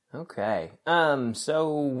Okay.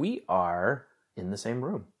 So we are in the same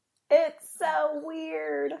room. It's so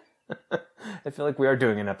weird. I feel like we are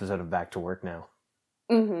doing an episode of Back to Work now.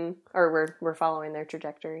 Mm-hmm. Or we're following their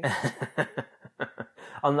trajectory.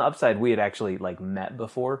 On the upside, we had actually met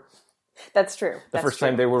before. That's true. The first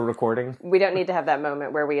time they were recording. We don't need to have that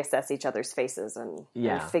moment where we assess each other's faces and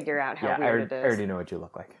figure out how weird it is. I already know what you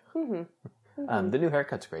look like. Mm-hmm. Mm-hmm. The new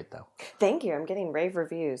haircut's great, though. Thank you. I'm getting rave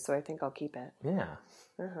reviews, so I think I'll keep it. Yeah.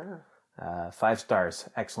 Uh-huh. 5 stars.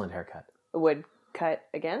 Excellent haircut. Would cut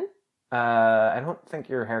again? I don't think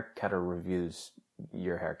your haircutter reviews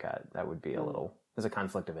your haircut. That would be a little... There's a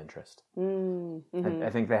conflict of interest. Mm-hmm. I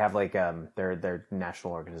think they have their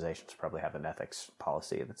national organizations probably have an ethics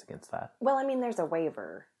policy that's against that. Well, I mean, there's a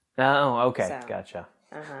waiver. Oh, okay. So. Gotcha.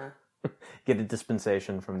 Uh-huh. Get a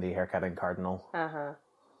dispensation from the haircutting cardinal. Uh-huh.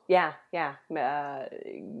 Yeah.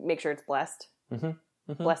 Make sure it's blessed. Mm-hmm.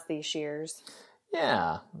 Mm-hmm. Bless these shears.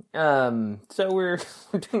 Yeah. So we're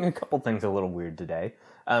doing a couple things a little weird today.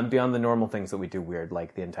 Beyond the normal things that we do weird,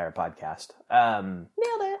 like the entire podcast. Nailed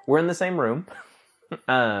it. We're in the same room.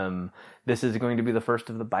 This is going to be the first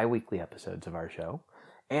of the bi-weekly episodes of our show.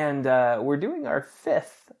 And we're doing our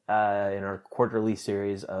 5th in our quarterly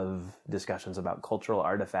series of discussions about cultural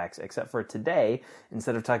artifacts, except for today,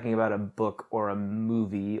 instead of talking about a book or a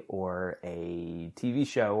movie or a TV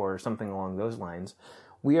show or something along those lines,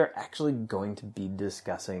 we are actually going to be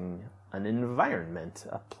discussing an environment,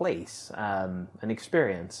 a place, an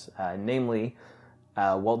experience, namely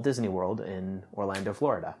Walt Disney World in Orlando,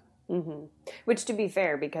 Florida. Mm-hmm. Which, to be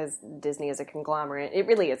fair, because Disney is a conglomerate, it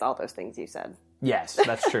really is all those things you said. Yes,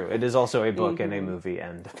 that's true. It is also a book and a movie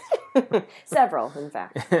and... Several, in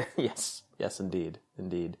fact. Yes, indeed.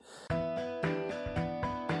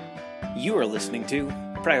 You are listening to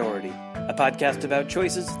Priority, a podcast about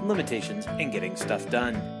choices, limitations, and getting stuff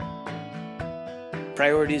done.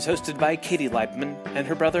 Priority is hosted by Katie Leibman and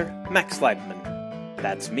her brother, Max Leibman.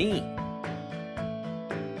 That's me.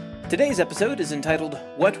 Today's episode is entitled,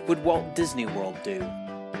 What Would Walt Disney World Do?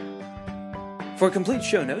 For complete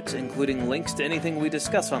show notes, including links to anything we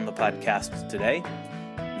discuss on the podcast today,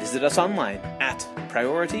 visit us online at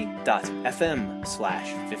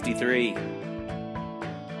priority.fm/53.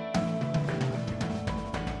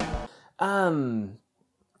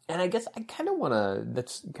 And I guess I kind of want to,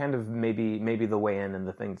 that's kind of maybe the way in and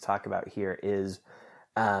the thing to talk about here is,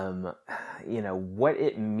 what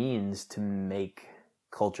it means to make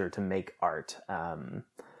culture, to make art.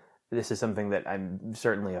 This is something that I'm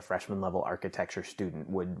certainly a freshman level architecture student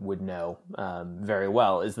would know very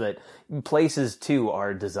well, is that places too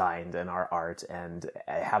are designed and are art and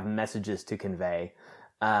have messages to convey.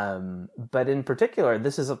 But in particular,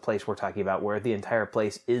 this is a place we're talking about where the entire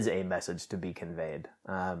place is a message to be conveyed.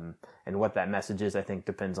 And what that message is, I think,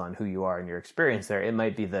 depends on who you are and your experience there. It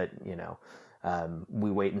might be that,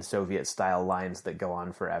 we wait in Soviet-style lines that go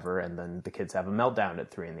on forever, and then the kids have a meltdown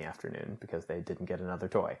at 3 p.m. because they didn't get another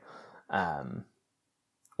toy.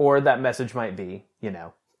 Or that message might be,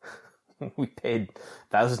 we paid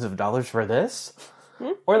thousands of dollars for this.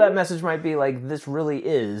 Or that message might be like, this really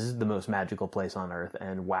is the most magical place on earth,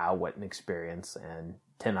 and wow, what an experience, and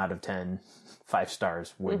 10 out of 10, 5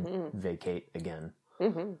 stars would vacate again.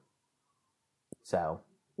 Mm-hmm. So,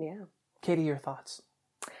 yeah. Katie, your thoughts?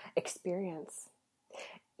 Experience.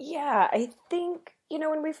 Yeah, I think,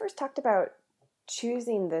 when we first talked about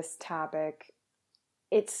choosing this topic,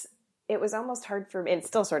 it was almost hard for me, it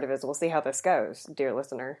still sort of is, we'll see how this goes, dear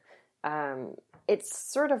listener.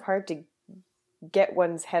 It's sort of hard to get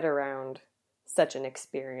one's head around such an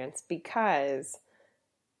experience because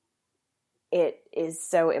it is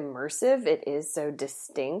so immersive, it is so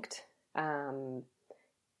distinct.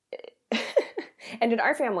 And in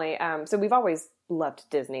our family, so we've always loved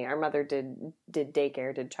Disney. Our mother did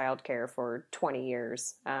daycare, did childcare for 20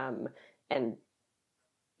 years. And,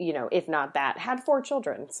 if not that, had 4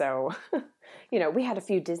 children. So, we had a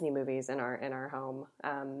few Disney movies in our home.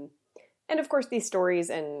 And of course, these stories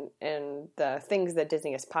and the things that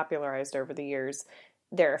Disney has popularized over the years,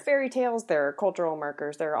 there are fairy tales, there are cultural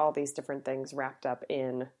markers, there are all these different things wrapped up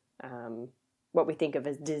in what we think of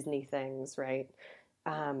as Disney things, right?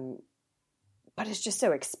 But it's just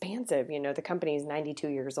so expansive. The company's 92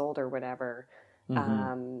 years old or whatever.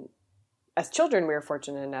 Mm-hmm. As children, we were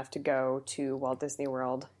fortunate enough to go to Walt Disney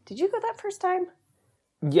World. Did you go that first time?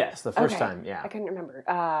 Yes, the first time, yeah. I couldn't remember.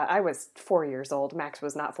 I was 4 years old. Max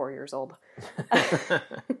was not 4 years old.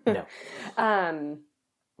 No. And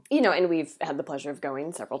we've had the pleasure of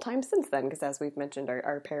going several times since then, because as we've mentioned,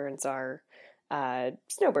 our parents are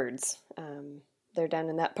snowbirds. They're down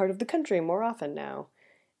in that part of the country more often now.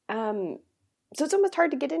 So it's almost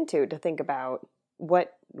hard to get into, to think about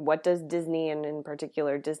what does Disney, and in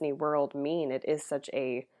particular Disney World, mean? It is such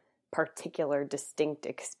a particular, distinct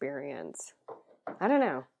experience. I don't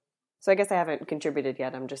know. So I guess I haven't contributed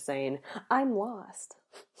yet. I'm just saying I'm lost.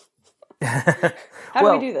 How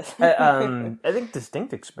do we do this? I think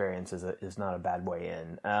distinct experience is not a bad way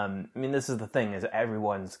in. I mean, this is the thing: is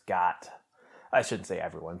everyone's got. I shouldn't say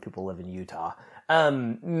everyone. People live in Utah.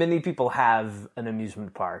 Many people have an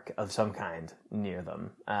amusement park of some kind near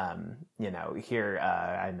them. Here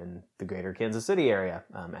I'm in the greater Kansas City area,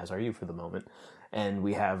 as are you for the moment, and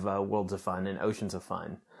we have Worlds of Fun and Oceans of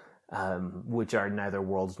Fun, which are neither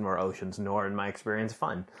worlds nor oceans, nor, in my experience,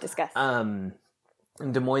 fun. Discuss.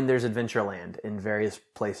 In Des Moines, there's Adventureland. In various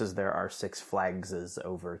places, there are Six Flags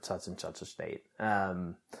over such and such a state.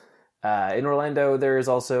 In Orlando, there is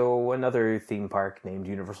also another theme park named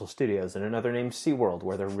Universal Studios and another named SeaWorld,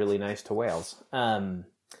 where they're really nice to whales.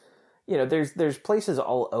 There's places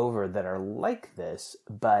all over that are like this,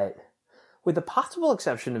 but with the possible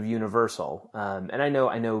exception of Universal, and I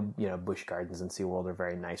know, Busch Gardens and SeaWorld are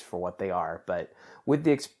very nice for what they are, but with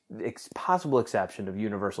the possible exception of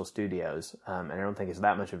Universal Studios, and I don't think it's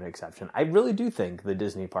that much of an exception, I really do think the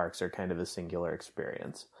Disney parks are kind of a singular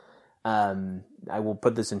experience. I will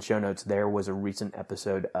put this in show notes. There was a recent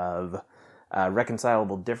episode of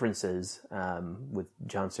Reconcilable Differences with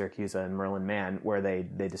John Siracusa and Merlin Mann, where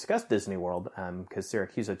they discussed Disney World, because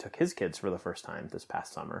Siracusa took his kids for the first time this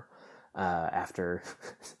past summer, after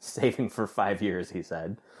saving for 5 years, he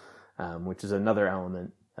said, which is another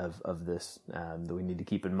element of this that we need to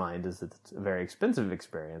keep in mind, is that it's a very expensive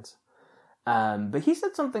experience. But he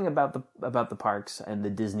said something about the parks and the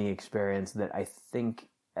Disney experience that I think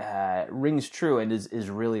rings true and is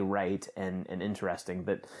really right and interesting,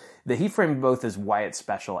 that he framed both as why it's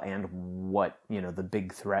special and what, the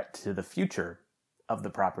big threat to the future of the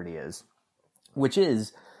property is, which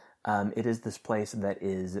is it is this place that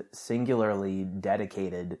is singularly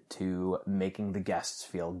dedicated to making the guests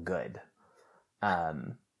feel good.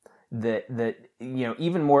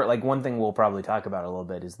 Even more, like, one thing we'll probably talk about a little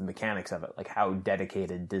bit is the mechanics of it, like how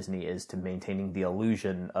dedicated Disney is to maintaining the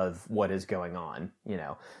illusion of what is going on,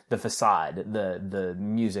 the facade, the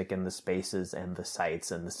music and the spaces and the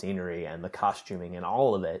sights and the scenery and the costuming and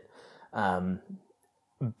all of it.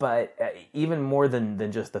 But even more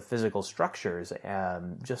than just the physical structures,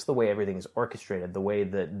 just the way everything is orchestrated, the way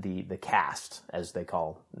that the cast, as they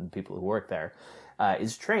call the people who work there,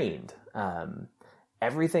 is trained.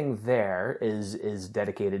 Everything there is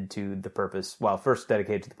dedicated to the purpose, first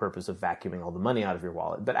dedicated to the purpose of vacuuming all the money out of your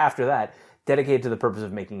wallet, but after that, dedicated to the purpose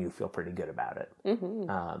of making you feel pretty good about it.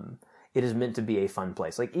 Mm-hmm. It is meant to be a fun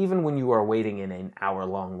place. Like, even when you are waiting in an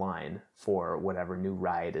hour-long line for whatever new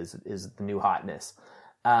ride is the new hotness,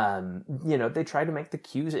 they try to make the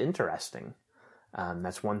queues interesting.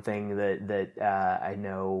 That's one thing that I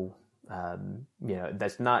know,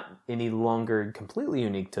 that's not any longer completely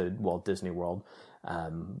unique to Walt Disney World.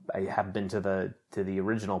 I have been to the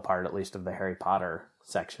original part, at least, of the Harry Potter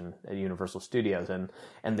section at Universal Studios, and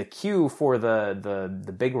the queue for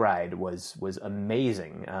the big ride was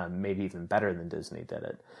amazing, maybe even better than Disney did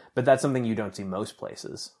it. But that's something you don't see most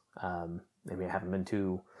places. I haven't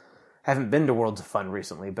been to Worlds of Fun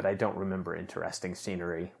recently, but I don't remember interesting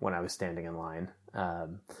scenery when I was standing in line.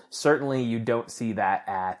 Certainly, you don't see that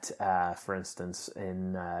at, for instance,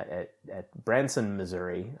 at Branson,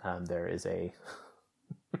 Missouri. There is a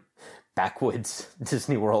backwoods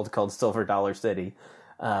Disney World called Silver Dollar City,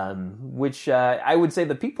 which I would say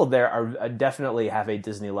the people there are definitely have a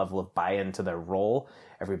Disney level of buy-in to their role.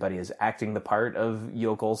 Everybody is acting the part of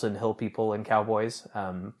yokels and hill people and cowboys,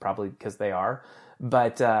 probably because they are.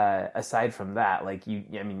 But aside from that, like,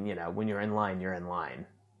 when you're in line,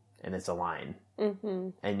 and it's a line, mm-hmm.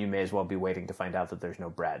 and you may as well be waiting to find out that there's no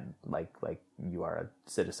bread, like you are a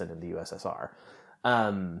citizen in the USSR.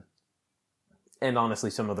 And honestly,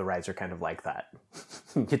 some of the rides are kind of like that.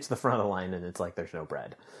 You get to the front of the line and it's like there's no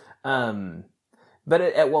bread. But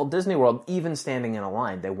at Walt Disney World, even standing in a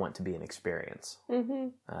line, they want to be an experience.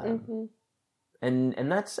 Mm-hmm.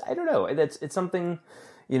 And that's, I don't know, it's something,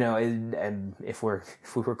 and if we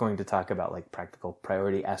were going to talk about like practical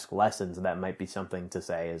priority-esque lessons, that might be something to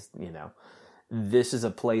say is, this is a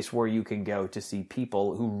place where you can go to see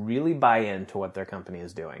people who really buy into what their company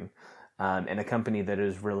is doing. And a company that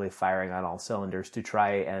is really firing on all cylinders to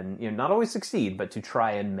try and, not always succeed, but to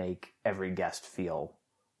try and make every guest feel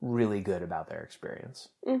really good about their experience.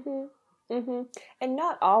 Mm-hmm. Mm-hmm. And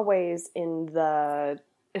not always in the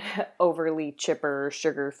overly chipper,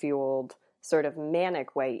 sugar-fueled sort of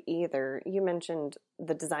manic way either. You mentioned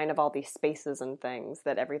the design of all these spaces and things,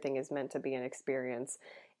 that everything is meant to be an experience.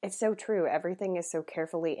 It's so true. Everything is so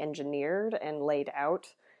carefully engineered and laid out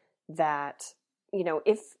that, you know,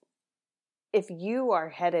 if you are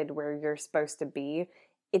headed where you're supposed to be,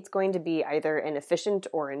 it's going to be either an efficient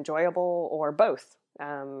or enjoyable or both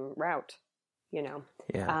route, you know.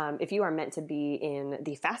 Yeah. If you are meant to be in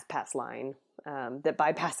the fast pass line that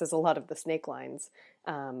bypasses a lot of the snake lines,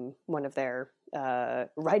 one of their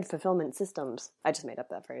ride fulfillment systems, I just made up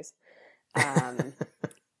that phrase,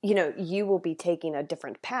 you know, you will be taking a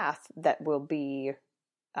different path that will be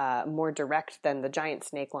more direct than the giant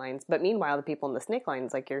snake lines. But meanwhile, the people in the snake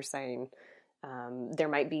lines, like you're saying, there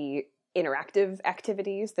might be interactive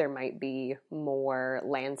activities. There might be more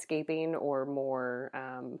landscaping or more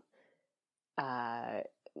of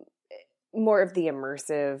the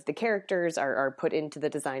immersive. The characters are put into the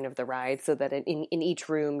design of the ride so that in each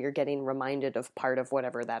room you're getting reminded of part of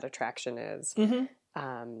whatever that attraction is.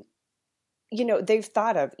 Mm-hmm. You know, they've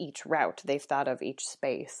thought of each route. They've thought of each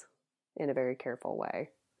space in a very careful way.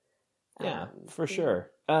 Yeah, for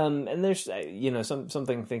sure. And there's, you know,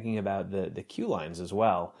 something thinking about the queue lines as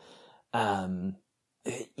well.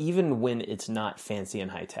 Even when it's not fancy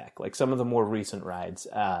and high tech, like some of the more recent rides,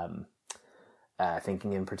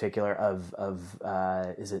 thinking in particular of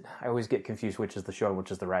is it? I always get confused which is the show and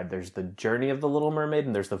which is the ride. There's the Journey of the Little Mermaid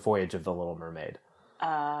and there's the Voyage of the Little Mermaid.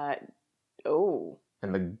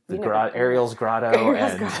 And the Ariel's Grotto.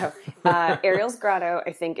 Ariel's Grotto,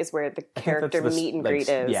 I think, is where the character meet and greet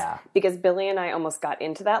is. Yeah. Because Billy and I almost got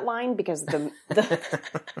into that line because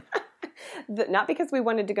not because we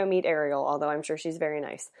wanted to go meet Ariel, although I'm sure she's very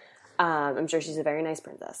nice. I'm sure she's a very nice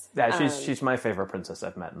princess. Yeah, she's my favorite princess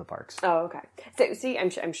I've met in the parks. Oh, okay. So, see,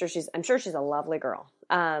 I'm sure she's a lovely girl.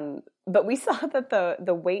 But we saw that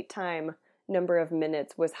the wait time number of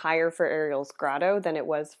minutes was higher for Ariel's Grotto than it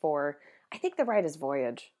was for, I think the ride is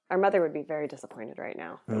Voyage. Our mother would be very disappointed right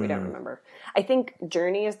now that we don't remember. I think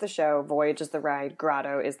Journey is the show, Voyage is the ride,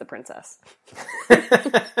 Grotto is the princess.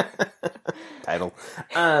 Title.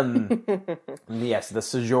 Yes, the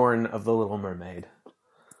Sojourn of the Little Mermaid.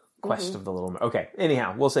 Quest of the Little Mermaid. Okay,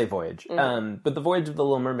 anyhow, we'll say Voyage. But the Voyage of the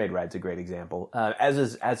Little Mermaid ride's a great example, as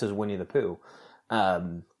is Winnie the Pooh,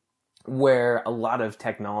 where a lot of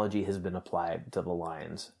technology has been applied to the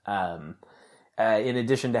lines. In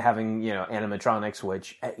addition to having, you know, animatronics,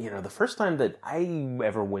 which, you know, the first time that I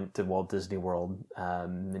ever went to Walt Disney World in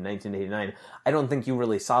 1989, I don't think you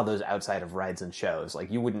really saw those outside of rides and shows.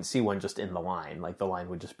 Like, you wouldn't see one just in the line. Like, the line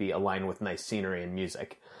would just be a line with nice scenery and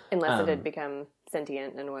music. Unless it had become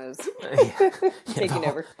sentient and was taking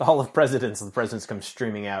over. The Hall of Presidents, the presidents come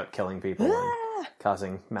streaming out, killing people and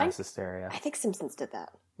causing mass hysteria. I think Simpsons did that.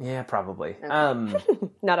 Yeah, probably. Okay.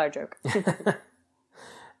 Not our joke.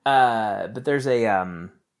 But there's there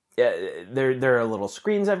are little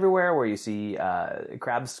screens everywhere where you see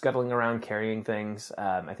crabs scuttling around carrying things.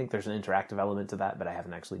 I think there's an interactive element to that, but I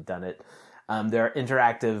haven't actually done it. There are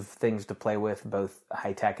interactive things to play with, both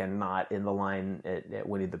high tech and not, in the line at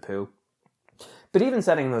Winnie the Pooh. But even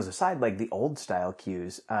setting those aside, like the old style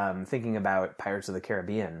queues, thinking about Pirates of the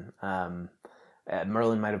Caribbean,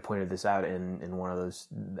 Merlin might have pointed this out in one of those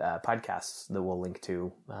podcasts that we'll link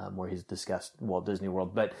to, where he's discussed Walt Disney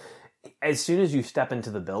World. But as soon as you step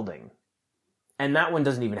into the building, and that one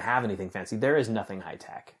doesn't even have anything fancy, there is nothing high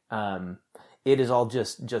tech. It is all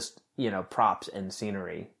just you know, props and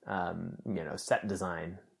scenery, you know, set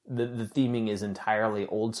design. The theming is entirely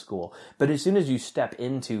old school. But as soon as you step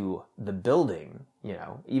into the building, you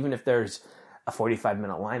know, even if there's a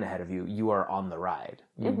 45-minute line ahead of you, you are on the ride.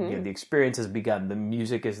 You know, the experience has begun. The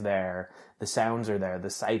music is there. The sounds are there. The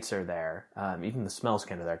sights are there. Even the smell's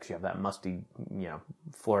kind of there because you have that musty, you know,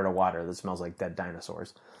 Florida water that smells like dead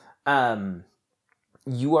dinosaurs.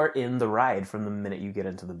 You are in the ride from the minute you get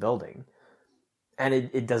into the building. And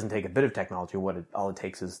it doesn't take a bit of technology. All it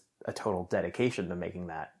takes is a total dedication to making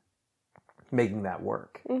that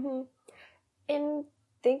work. Mm-hmm. In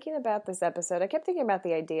thinking about this episode, I kept thinking about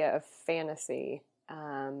the idea of fantasy.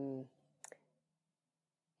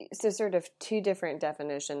 So sort of two different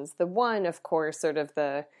definitions. The one, of course, sort of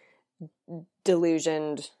the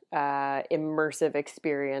delusioned, immersive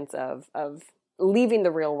experience of leaving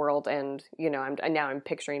the real world, and you know, I'm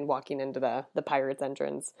picturing walking into the pirate's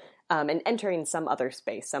entrance, and entering some other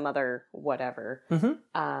space, some other whatever.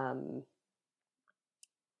 Mm-hmm.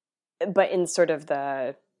 But in sort of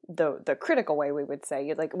the critical way, we would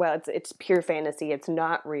say, like, well, it's pure fantasy. It's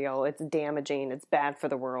not real. It's damaging. It's bad for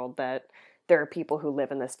the world that there are people who live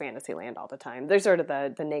in this fantasy land all the time. There's sort of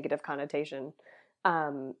the negative connotation.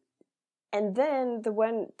 And then the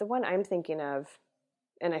one I'm thinking of,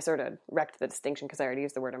 and I sort of wrecked the distinction because I already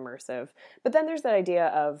used the word immersive. But then there's that idea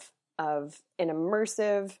of an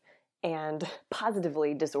immersive and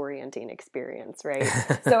positively disorienting experience, right?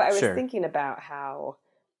 So I was Sure. thinking about how,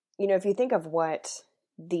 you know, if you think of what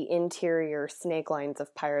the interior snake lines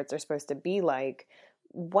of Pirates are supposed to be like,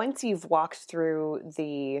 once you've walked through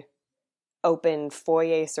the open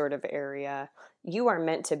foyer sort of area, you are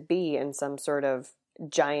meant to be in some sort of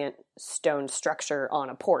giant stone structure on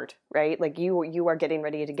a port, right? Like you are getting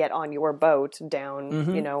ready to get on your boat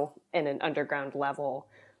down, you know, in an underground level,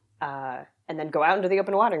 and then go out into the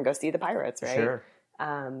open water and go see the pirates, right? Sure.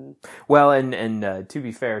 Well, and to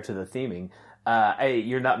be fair to the theming,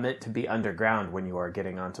 you're not meant to be underground when you are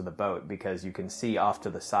getting onto the boat, because you can see off to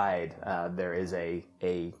the side there is a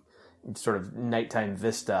sort of nighttime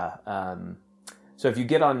vista. So if you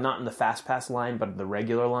get on not in the fast pass line but the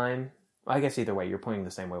regular line, I guess either way you're pointing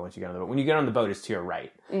the same way once you get on the boat. When you get on the boat, it's to your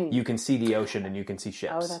right. You can see the ocean and you can see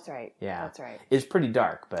ships. Oh, that's right. Yeah, that's right. It's pretty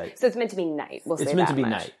dark, but So it's meant to be night. We'll say it's meant that to be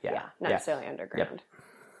much. night. Yeah, not necessarily underground.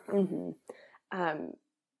 Yep.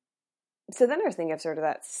 So then I was thinking of sort of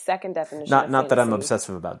that second definition. Not of that I'm fantasy.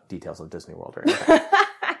 obsessive about details of Disney World or anything.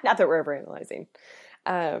 Not that we're overanalyzing.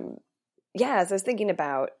 Yeah, so I was thinking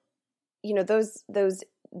about, you know,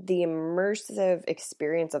 the immersive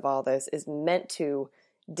experience of all this is meant to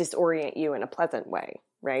disorient you in a pleasant way,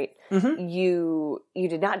 right? Mm-hmm. You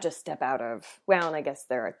did not just step out of, well, and I guess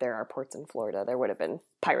there are ports in Florida. There would have been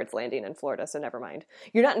pirates landing in Florida, so never mind.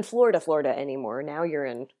 You're not in Florida anymore. Now you're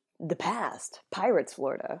in the past, Pirates,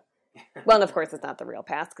 Florida. Well, and of course it's not the real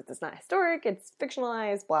past because it's not historic. It's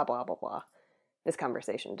fictionalized, blah, blah, blah, blah. This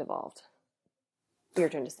conversation devolved. Your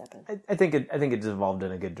turn to step in. I think it's evolved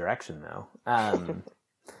in a good direction, though.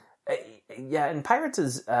 Yeah, and Pirates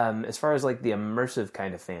is, as far as like the immersive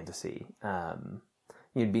kind of fantasy, you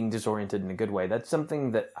know, being disoriented in a good way. That's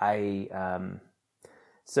something that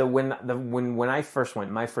so when I first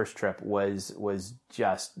went, my first trip was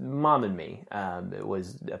just mom and me. It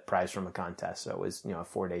was a prize from a contest, so it was, you know, a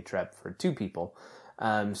 4-day trip for 2 people.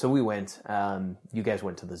 So we went. You guys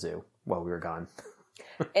went to the zoo while we were gone.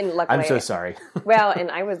 And luckily, I'm so sorry. Well,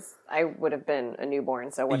 and I would have been a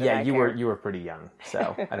newborn, so what did I care? You were pretty young,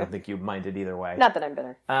 so I don't think you minded either way. Not that I'm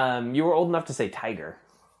bitter. You were old enough to say tiger.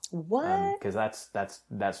 What? Because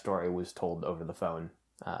that story was told over the phone.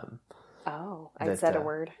 I said a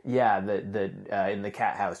word. Yeah, in the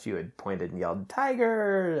cat house you had pointed and yelled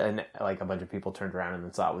tiger, and like a bunch of people turned around and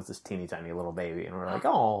then saw it was this teeny tiny little baby, and we're like,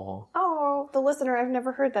 oh. Oh, the listener, I've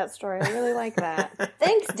never heard that story. I really like that.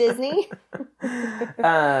 Thanks, Disney.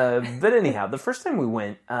 But anyhow, the first time we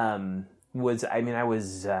went was, I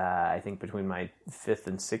was I think between my 5th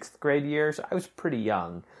and 6th grade years. I was pretty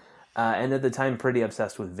young. And at the time, pretty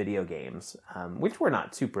obsessed with video games, which were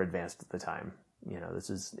not super advanced at the time. You know, this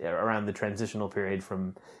is around the transitional period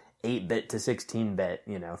from 8-bit to 16-bit,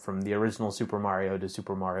 you know, from the original Super Mario to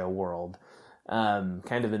Super Mario World,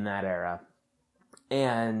 kind of in that era.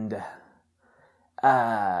 And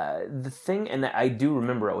the thing, and I do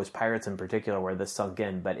remember it was Pirates in particular where this sunk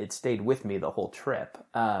in, but it stayed with me the whole trip.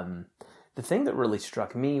 The thing that really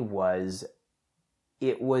struck me was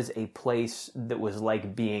it was a place that was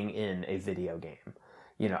like being in a video game.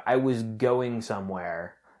 You know, I was going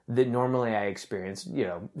somewhere that normally I experience, you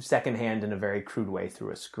know, secondhand in a very crude way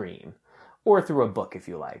through a screen or through a book, if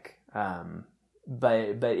you like.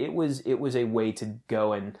 But it was a way to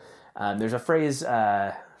go, and there's a phrase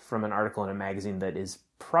from an article in a magazine that is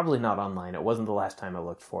probably not online. It wasn't the last time I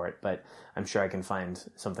looked for it, but I'm sure I can find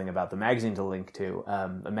something about the magazine to link to.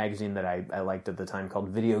 A magazine that I liked at the time called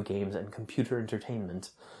Video Games and Computer Entertainment,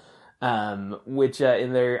 which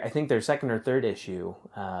in their, I think their 2nd or 3rd issue,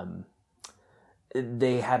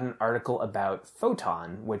 they had an article about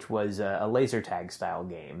Photon, which was a laser tag style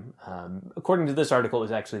game. According to this article, it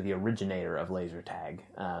was actually the originator of laser tag.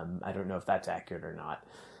 I don't know if that's accurate or not.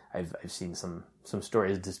 I've seen some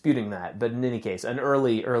stories disputing that, but in any case, an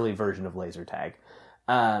early version of laser tag.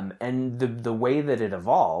 And the way that it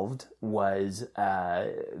evolved was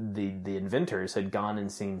the inventors had gone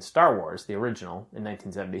and seen Star Wars, the original, in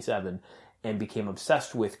 1977, and became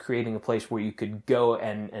obsessed with creating a place where you could go,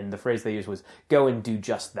 and the phrase they used was, go and do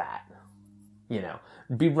just that. You know,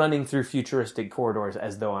 be running through futuristic corridors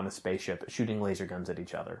as though on a spaceship, shooting laser guns at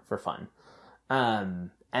each other for fun.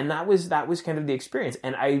 And that was kind of the experience.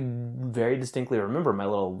 And I very distinctly remember my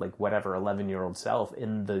little, 11-year-old self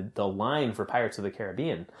in the line for Pirates of the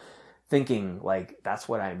Caribbean thinking, that's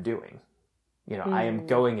what I'm doing. You know, I am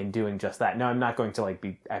going and doing just that. Now, I'm not going to,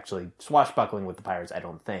 be actually swashbuckling with the pirates, I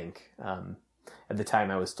don't think. At the time,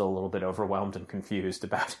 I was still a little bit overwhelmed and confused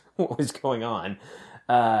about what was going on.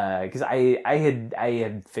 Because I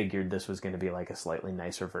had figured this was going to be, a slightly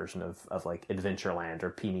nicer version of Adventureland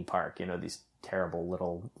or Peony Park. You know, these terrible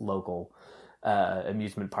little local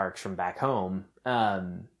amusement parks from back home.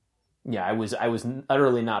 Yeah, I was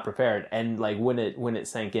utterly not prepared, and like when it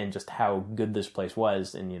sank in just how good this place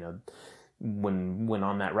was, and when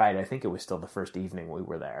on that ride, I think it was still the first evening we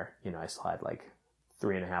were there. I still had like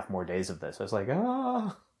 3.5 more days of this. I was like,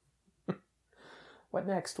 oh, what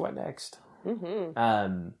next? What next?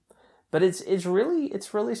 Mm-hmm. But it's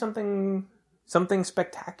really something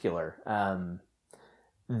spectacular.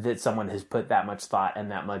 That someone has put that much thought and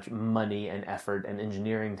that much money and effort and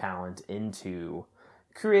engineering talent into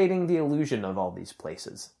creating the illusion of all these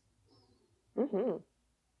places. Mm-hmm.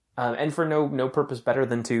 And for no purpose better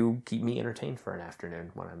than to keep me entertained for an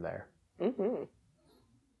afternoon when I'm there. Mm-hmm.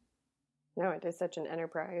 No, it is such an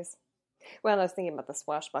enterprise. Well, I was thinking about the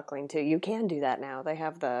swashbuckling too. You can do that now. They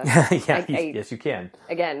have the... Yes, you can.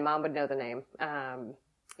 Again, Mom would know the name.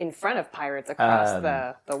 In front of Pirates across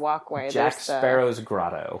the walkway. Jack Sparrow's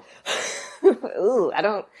Grotto. Ooh,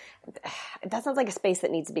 that sounds like a space that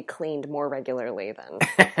needs to be cleaned more regularly than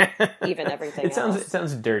even everything else. It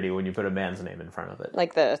sounds dirty when you put a man's name in front of it.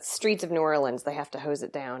 Like the streets of New Orleans, they have to hose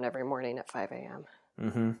it down every morning at 5 a.m.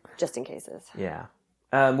 Mm-hmm. Just in cases. Yeah.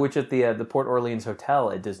 Which at the Port Orleans Hotel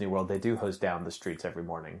at Disney World, they do hose down the streets every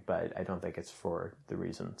morning, but I don't think it's for the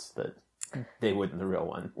reasons that they would in the real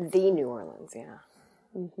one. The New Orleans, yeah.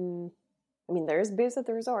 Mm-hmm. I mean, there's booze at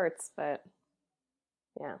the resorts, but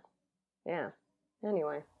yeah.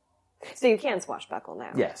 Anyway, so you can swashbuckle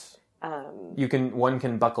now. Yes, one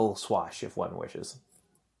can buckle swash if one wishes.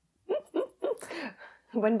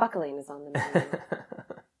 When buckling is on the menu.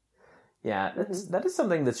 Yeah, that is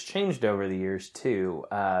something that's changed over the years too.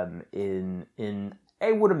 In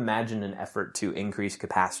I would imagine an effort to increase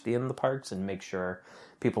capacity in the parks and make sure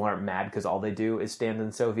people aren't mad because all they do is stand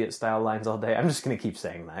in Soviet-style lines all day. I'm just going to keep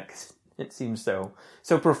saying that because it seems so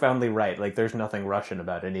profoundly right. Like there's nothing Russian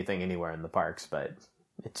about anything anywhere in the parks, but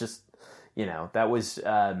it just, that was...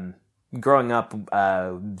 growing up,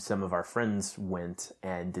 some of our friends went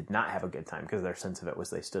and did not have a good time because their sense of it was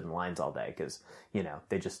they stood in lines all day because,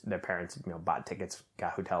 their parents, bought tickets,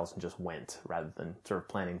 got hotels, and just went rather than sort of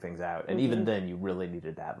planning things out. And even then, you really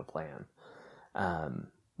needed to have a plan.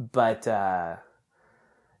 But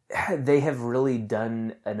they have really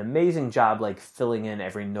done an amazing job, like filling in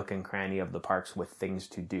every nook and cranny of the parks with things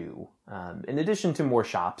to do. In addition to more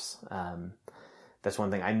shops, that's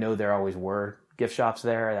one thing. I know there always were gift shops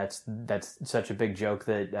there. That's such a big joke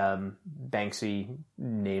that Banksy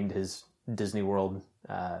named his Disney World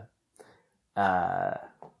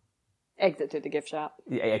Exit Through the Gift Shop.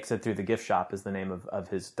 Exit Through the Gift Shop is the name of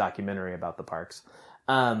his documentary about the parks.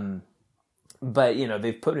 But,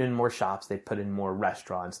 they've put in more shops, they've put in more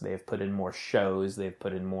restaurants, they've put in more shows, they've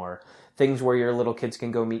put in more things where your little kids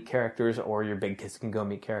can go meet characters or your big kids can go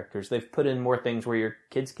meet characters. They've put in more things where your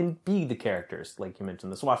kids can be the characters, like you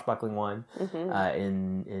mentioned, the swashbuckling one.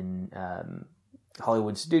 In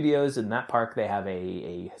Hollywood Studios, in that park, they have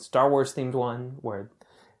a Star Wars themed one where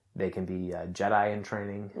they can be Jedi in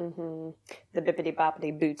training. Mm-hmm. The Bippity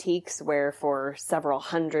Boppity boutiques where for several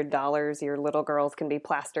 $100s your little girls can be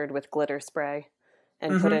plastered with glitter spray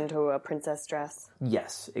and put into a princess dress.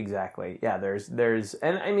 Yes, exactly. Yeah, there's,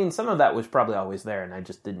 and I mean, some of that was probably always there, and I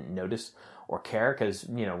just didn't notice or care because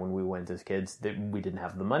when we went as kids, we didn't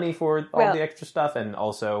have the money for all the extra stuff, and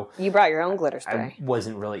also you brought your own glitter spray. I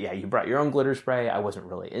wasn't really. Yeah, you brought your own glitter spray. I wasn't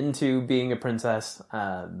really into being a princess,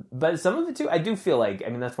 but some of it too. I do feel like, I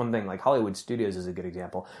mean, that's one thing. Like Hollywood Studios is a good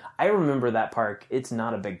example. I remember that park. It's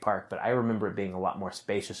not a big park, but I remember it being a lot more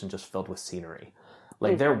spacious and just filled with scenery.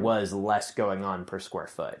 Like, there was less going on per square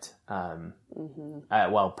foot.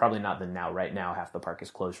 Well, probably not than now. Right now, half the park is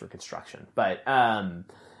closed for construction. But,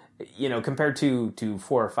 compared to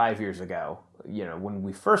 4 or 5 years ago, when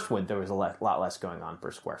we first went, there was a lot less going on per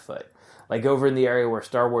square foot. Like, over in the area where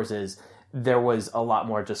Star Wars is, there was a lot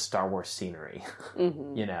more just Star Wars scenery.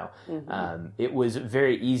 It was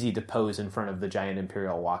very easy to pose in front of the giant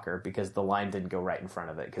Imperial Walker because the line didn't go right in front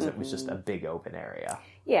of it because it was just a big open area.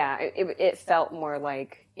 Yeah, it felt more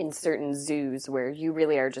like in certain zoos where you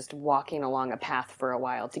really are just walking along a path for a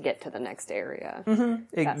while to get to the next area.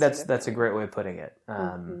 That's a great way of putting it.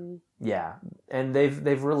 Yeah, and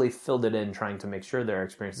they've really filled it in trying to make sure there are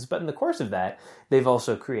experiences. But in the course of that, they've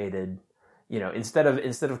also created, instead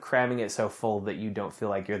of cramming it so full that you don't feel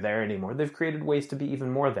like you're there anymore, they've created ways to be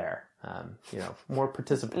even more there. More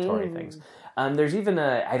participatory things. There's even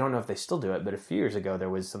I don't know if they still do it, but a few years ago there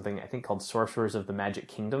was something I think called Sorcerers of the Magic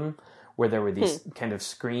Kingdom, where there were these kind of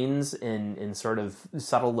screens in sort of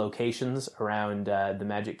subtle locations around the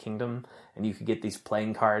Magic Kingdom, and you could get these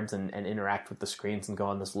playing cards and interact with the screens and go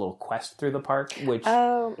on this little quest through the park, which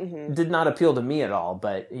did not appeal to me at all,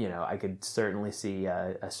 but I could certainly see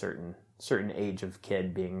a certain certain age of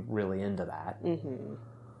kid being really into that.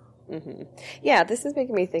 Yeah, this is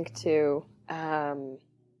making me think too.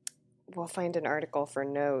 We'll find an article for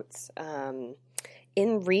notes.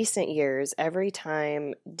 In recent years, every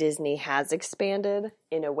time Disney has expanded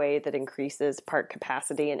in a way that increases park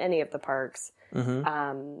capacity in any of the parks,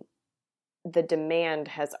 the demand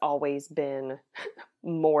has always been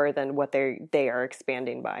more than what they are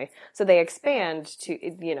expanding by. So they expand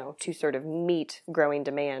to sort of meet growing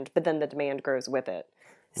demand, but then the demand grows with it.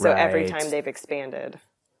 So every time they've expanded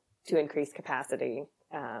to increase capacity,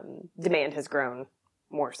 demand has grown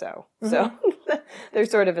more so. So they're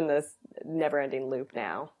sort of in this never-ending loop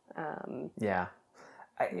now.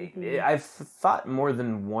 I've thought more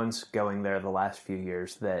than once going there the last few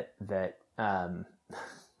years that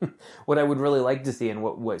what I would really like to see, and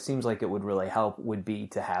what seems like it would really help, would be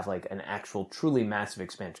to have like an actual truly massive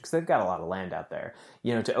expansion, because they've got a lot of land out there.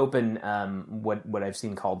 To open what I've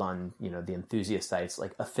seen called on the enthusiast sites,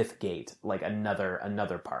 like a fifth gate, like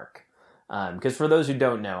another park. Because for those who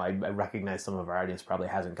don't know, I recognize some of our audience probably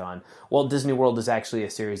hasn't gone. Walt Disney World is actually a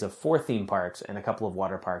series of 4 theme parks and a couple of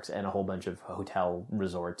water parks and a whole bunch of hotel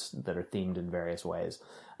resorts that are themed in various ways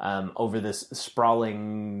over this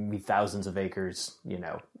sprawling thousands of acres,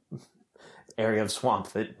 area of swamp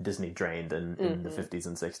that Disney drained in the 50s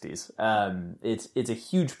and 60s. It's a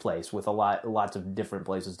huge place with lots of different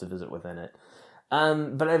places to visit within it.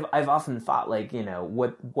 But I've often thought, like,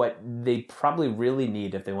 what they probably really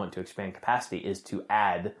need if they want to expand capacity is to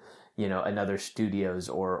add, another Studios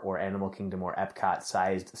or Animal Kingdom or Epcot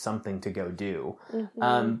sized something to go do.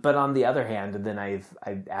 But on the other hand, then I've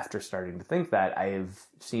after starting to think that, I've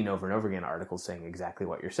seen over and over again articles saying exactly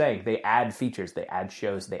what you're saying. They add features, they add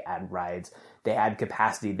shows, they add rides, they add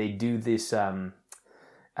capacity. They do this, the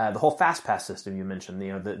whole Fast Pass system you mentioned,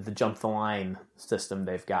 the jump the line system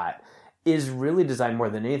they've got, is really designed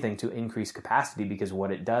more than anything to increase capacity, because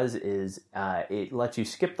what it does is it lets you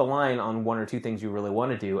skip the line on 1 or 2 things you really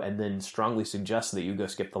want to do, and then strongly suggests that you go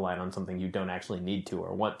skip the line on something you don't actually need to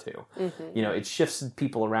or want to. It shifts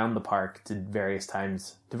people around the park to various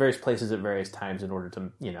places at various times in order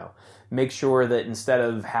to, make sure that instead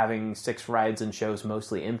of having 6 rides and shows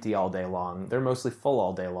mostly empty all day long, they're mostly full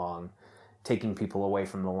all day long, taking people away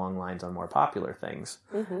from the long lines on more popular things.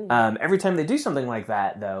 Every time they do something like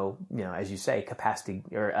that, though, as you say, capacity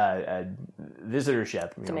or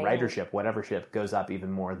visitorship, ridership, whatever ship goes up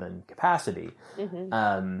even more than capacity.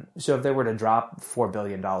 So if they were to drop $4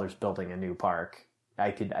 billion building a new park, I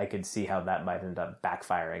could see how that might end up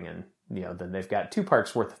backfiring, and then they've got 2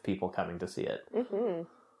 parks worth of people coming to see it.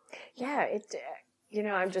 Yeah,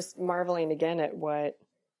 I'm just marveling again at what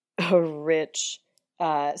a rich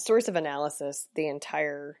source of analysis the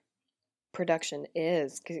entire production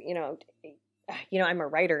is, because I'm a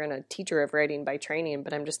writer and a teacher of writing by training,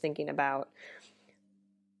 but I'm just thinking about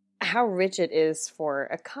how rich it is for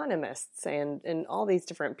economists and all these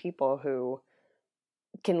different people who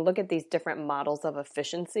can look at these different models of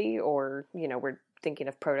efficiency, or we're thinking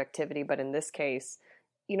of productivity, but in this case,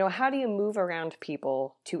 how do you move around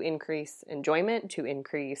people to increase enjoyment, to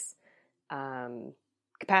increase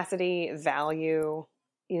capacity, value?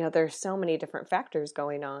 There's so many different factors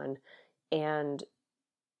going on, and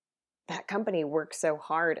that company works so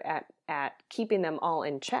hard at keeping them all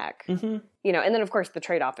in check. And then of course the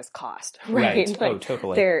trade-off is cost, right? Like,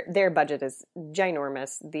 totally. Their budget is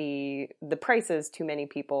ginormous. The prices to many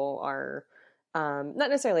people are not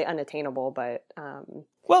necessarily unattainable, but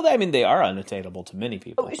well, I mean, they are unattainable to many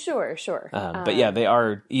people. Oh, sure. But yeah, they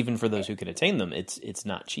are, even for those who could attain them. It's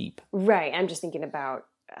not cheap, right? I'm just thinking about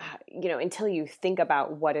until you think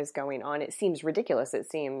about what is going on, it seems ridiculous. It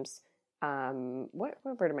seems, what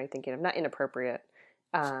word am I thinking of? Not inappropriate.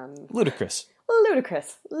 Ludicrous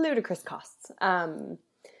costs.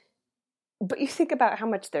 But you think about how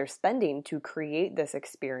much they're spending to create this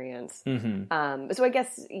experience. So I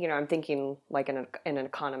guess, I'm thinking like an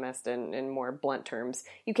economist in more blunt terms.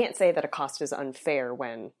 You can't say that a cost is unfair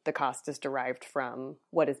when the cost is derived from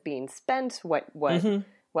what is being spent, what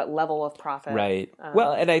level of profit. Right.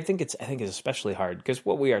 Well, and I think it's especially hard because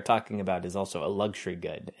what we are talking about is also a luxury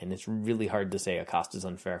good, and it's really hard to say a cost is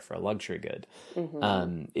unfair for a luxury good.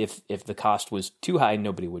 If the cost was too high,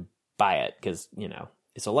 nobody would buy it because,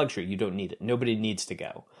 it's a luxury. You don't need it. Nobody needs to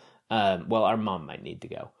go. Well, our mom might need to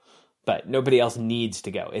go, but nobody else needs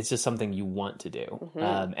to go. It's just something you want to do.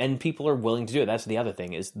 And people are willing to do it. That's the other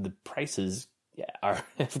thing, is the prices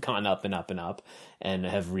have gone up and up and up and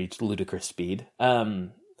have reached ludicrous speed.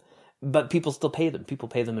 But people still pay them. People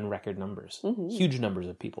pay them in record numbers. Huge numbers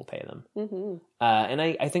of people pay them. And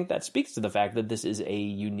I think that speaks to the fact that this is a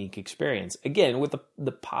unique experience. Again, with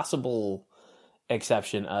the possible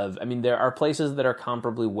exception of, I mean, there are places that are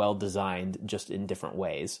comparably well designed, just in different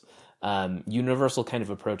ways. Universal kind of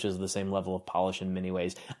approaches the same level of polish in many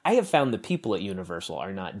ways. I have found the people at Universal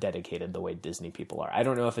are not dedicated the way Disney people are. I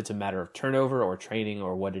don't know if it's a matter of turnover or training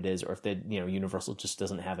or what it is, or if Universal just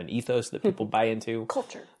doesn't have an ethos that people buy into.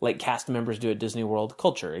 Culture. Like cast members do at Disney World.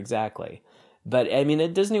 Culture, exactly. But I mean,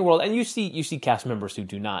 at Disney World, and you see cast members who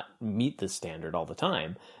do not meet this standard all the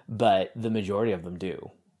time, but the majority of them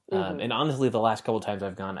do. And honestly, the last couple times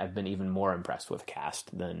I've gone, I've been even more impressed with the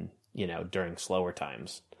cast than, during slower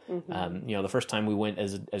times. The first time we went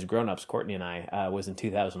as grown-ups, Courtney and I, was in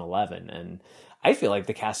 2011, and I feel like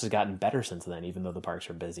the cast has gotten better since then, even though the parks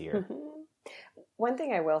are busier. One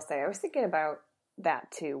thing I will say, I was thinking about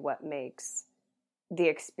that too, what makes the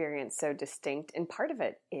experience so distinct, and part of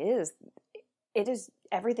it is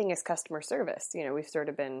everything is customer service. We've sort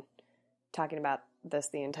of been talking about this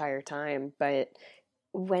the entire time, but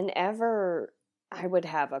whenever I would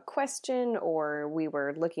have a question or we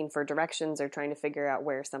were looking for directions or trying to figure out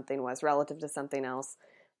where something was relative to something else,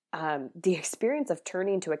 the experience of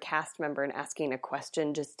turning to a cast member and asking a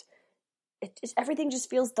question everything just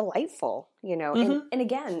feels delightful, and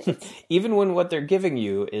again, even when what they're giving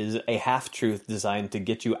you is a half-truth designed to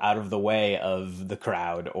get you out of the way of the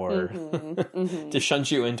crowd or to shunt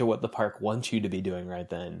you into what the park wants you to be doing right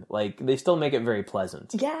then. Like, they still make it very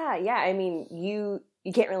pleasant. Yeah. I mean, you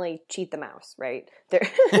can't really cheat the mouse, right?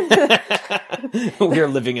 We're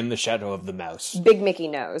living in the shadow of the mouse. Big Mickey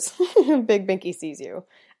knows. Big Mickey sees you.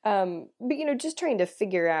 But, just trying to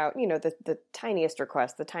figure out, the tiniest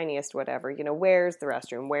request, the tiniest whatever, where's the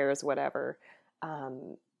restroom, where's whatever.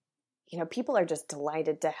 People are just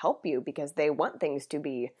delighted to help you because they want things to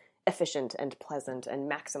be efficient and pleasant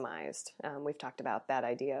and maximized. We've talked about that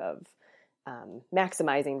idea of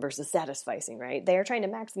maximizing versus satisficing, right? They are trying to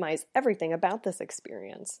maximize everything about this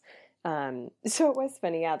experience. So it was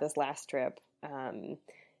funny, this last trip,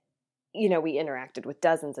 we interacted with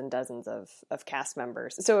dozens and dozens of cast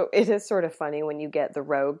members. So it is sort of funny when you get the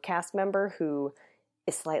rogue cast member who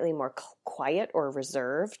is slightly more quiet or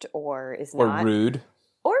reserved or is not. Or rude.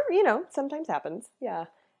 Or, sometimes happens. Yeah.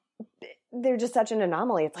 They're just such an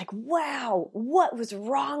anomaly. It's like, wow, what was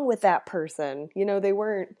wrong with that person? They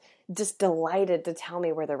weren't just delighted to tell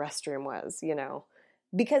me where the restroom was,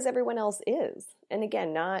 because everyone else is. And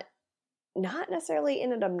again, not necessarily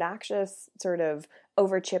in an obnoxious sort of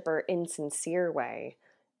over chip or insincere way.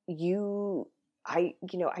 I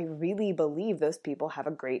really believe those people have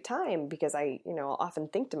a great time because I'll often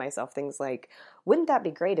think to myself things like, wouldn't that be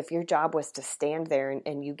great if your job was to stand there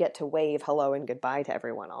and you get to wave hello and goodbye to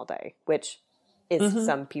everyone all day, which is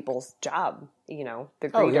some people's job, the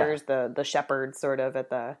greeters, the shepherds sort of at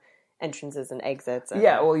the entrances and exits. And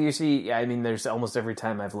yeah, well, you see, I mean, there's almost every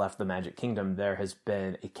time I've left the Magic Kingdom, there has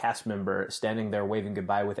been a cast member standing there waving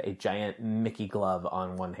goodbye with a giant Mickey glove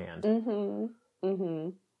on one hand.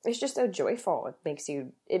 It's just so joyful. It makes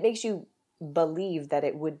you believe that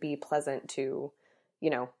it would be pleasant to,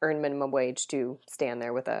 earn minimum wage to stand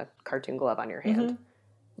there with a cartoon glove on your hand.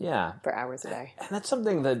 Yeah. For hours a day. And that's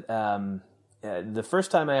something that the first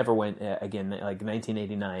time I ever went, again, like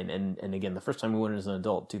 1989, and again, the first time we went as an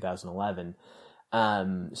adult, 2011,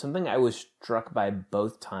 something I was struck by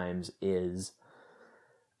both times is,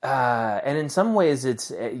 and in some ways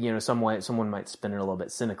it's, someone might spin it a little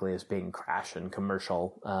bit cynically as being crash and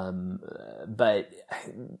commercial, but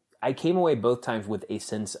I came away both times with a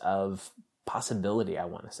sense of possibility, I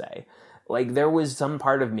want to say. Like, there was some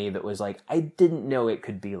part of me that was like, I didn't know it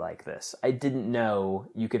could be like this. I didn't know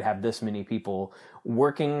you could have this many people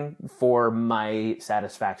working for my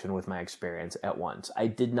satisfaction with my experience at once. I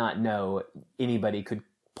did not know anybody could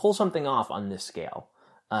pull something off on this scale,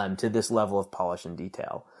 to this level of polish and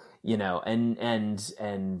detail, and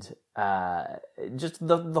just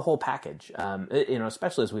the whole package,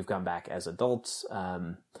 especially as we've gone back as adults,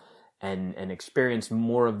 and experienced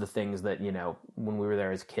more of the things that, when we were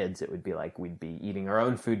there as kids, it would be like we'd be eating our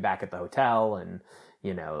own food back at the hotel, and,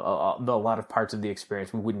 a lot of parts of the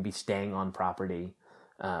experience, we wouldn't be staying on property.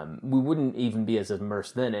 We wouldn't even be as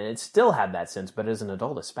immersed then, and it still had that sense, but as an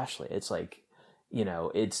adult especially, it's like,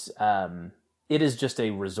 it is just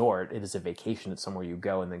a resort. It is a vacation. It's somewhere you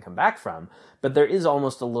go and then come back from. But there is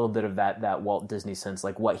almost a little bit of that Walt Disney sense,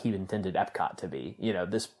 like what he intended Epcot to be.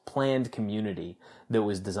 This planned community that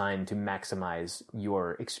was designed to maximize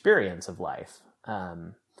your experience of life.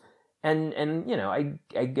 And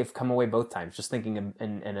I've come away both times just thinking,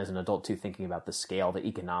 and as an adult too, thinking about the scale, the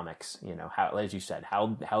economics, how, as you said,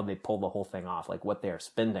 how they pull the whole thing off, like what they are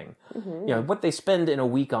spending, what they spend in a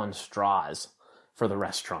week on straws for the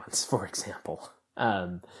restaurants, for example,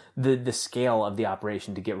 the scale of the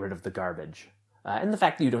operation to get rid of the garbage, and the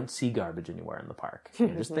fact that you don't see garbage anywhere in the park,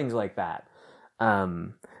 just things like that.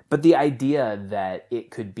 But the idea that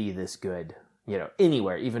it could be this good,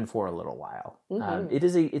 anywhere, even for a little while,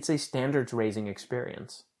 it's a standards raising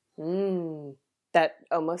experience. That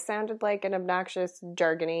almost sounded like an obnoxious,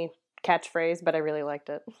 jargony catchphrase, but I really liked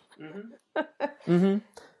it.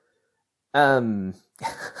 I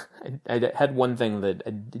had one thing that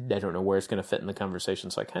I don't know where it's going to fit in the conversation,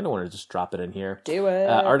 so I kind of want to just drop it in here. Do it.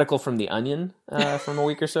 Article from The Onion from a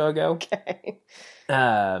week or so ago. Okay.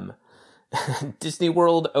 Disney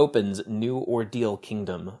World opens new Ordeal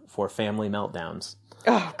Kingdom for family meltdowns.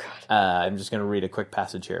 Oh, God. I'm just going to read a quick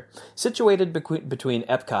passage here. Situated between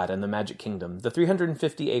Epcot and the Magic Kingdom, the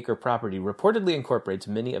 350-acre property reportedly incorporates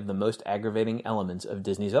many of the most aggravating elements of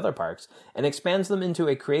Disney's other parks and expands them into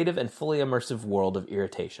a creative and fully immersive world of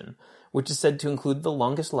irritation, which is said to include the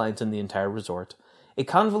longest lines in the entire resort, a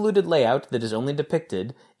convoluted layout that is only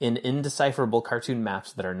depicted in indecipherable cartoon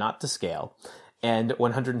maps that are not to scale, and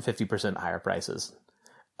 150% higher prices.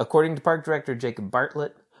 According to Park Director Jacob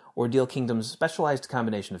Bartlett, Ordeal Kingdom's specialized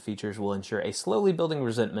combination of features will ensure a slowly building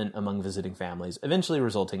resentment among visiting families, eventually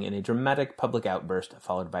resulting in a dramatic public outburst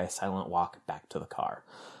followed by a silent walk back to the car.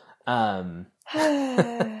 I'm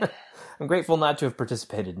grateful not to have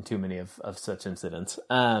participated in too many of such incidents.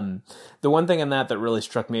 The one thing in that really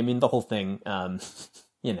struck me, the whole thing,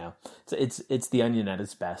 it's The Onion at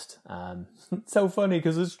its best. It's so funny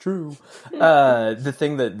because it's true. The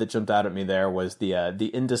thing that jumped out at me there was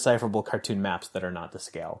the indecipherable cartoon maps that are not to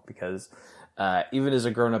scale, because even as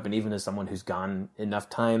a grown-up and even as someone who's gone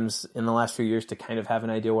enough times in the last few years to kind of have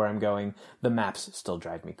an idea where I'm going, the maps still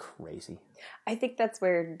drive me crazy. I think that's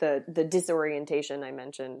where the disorientation I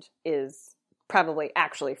mentioned is probably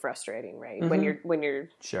actually frustrating, right? Mm-hmm. When you're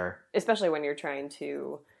sure, especially when you're trying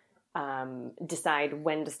to decide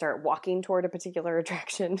when to start walking toward a particular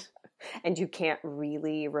attraction and you can't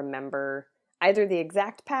really remember either the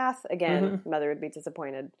exact path. Again, Mother would be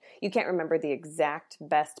disappointed. You can't remember the exact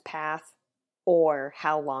best path or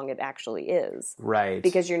how long it actually is. Right.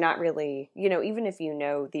 Because you're not really, even if you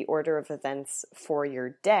know the order of events for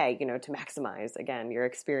your day, to maximize, again, your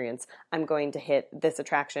experience, I'm going to hit this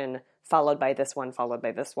attraction followed by this one, followed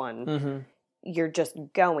by this one. Mm-hmm. You're just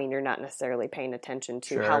going. You're not necessarily paying attention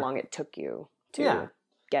to how long it took you to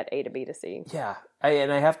get A to B to C. Yeah.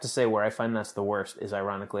 And I have to say, where I find that's the worst is,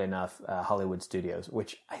 ironically enough, Hollywood Studios,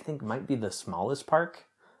 which I think might be the smallest park.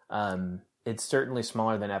 It's certainly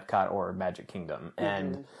smaller than Epcot or Magic Kingdom.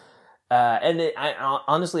 And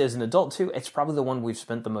honestly, as an adult too, it's probably the one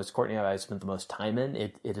Courtney and I have spent the most time in.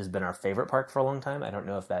 It has been our favorite park for a long time. I don't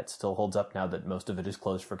know if that still holds up now that most of it is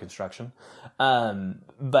closed for construction.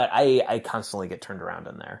 But I constantly get turned around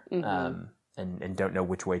in there. And don't know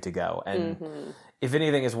which way to go. And if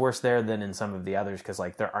anything is worse there than in some of the others, because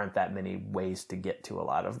there aren't that many ways to get to a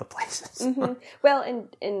lot of the places. Well,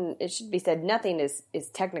 and it should be said, nothing is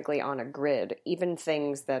technically on a grid. Even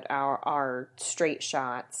things that are straight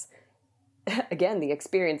shots. Again, the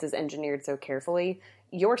experience is engineered so carefully.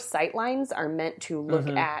 Your sight lines are meant to look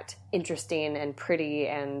at interesting and pretty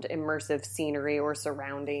and immersive scenery or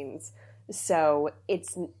surroundings. So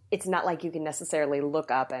it's not like you can necessarily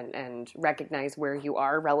look up and recognize where you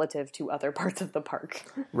are relative to other parts of the park.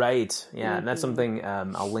 Right. Yeah. And that's something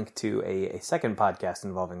I'll link to a second podcast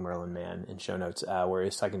involving Merlin Mann in show notes, where he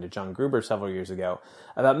was talking to John Gruber several years ago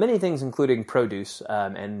about many things, including produce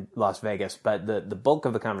and Las Vegas. But the bulk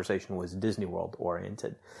of the conversation was Disney World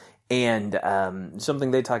oriented. And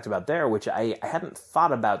something they talked about there, which I hadn't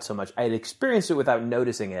thought about so much, I had experienced it without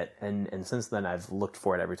noticing it, and since then I've looked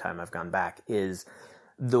for it every time I've gone back, is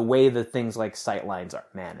the way that things like sightlines are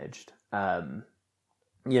managed. Merlin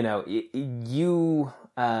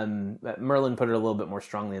put it a little bit more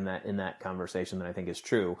strongly in that conversation than I think is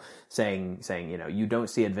true, saying you don't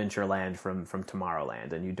see Adventureland from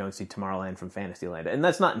Tomorrowland, and you don't see Tomorrowland from Fantasyland, and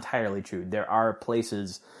that's not entirely true. There are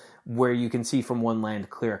places where you can see from one land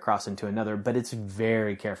clear across into another, but it's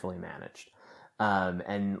very carefully managed.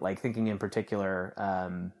 And thinking in particular,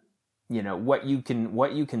 what you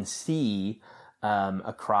can see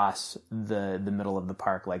across the middle of the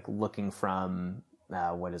park, looking from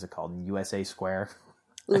what is it called, USA Square,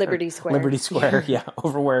 Liberty Square, yeah,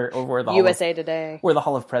 over where the USA Today, where the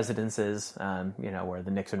Hall of Presidents is, where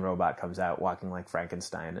the Nixon robot comes out walking like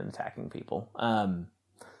Frankenstein and attacking people.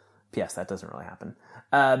 P.S. That doesn't really happen.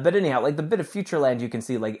 But anyhow, the bit of Futureland you can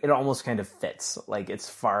see, it almost kind of fits. It's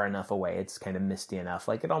far enough away. It's kind of misty enough.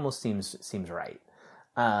 It almost seems right.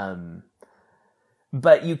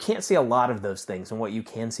 But you can't see a lot of those things, and what you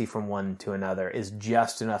can see from one to another is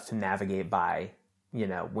just enough to navigate by,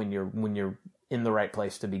 when you're in the right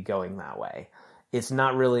place to be going that way. it's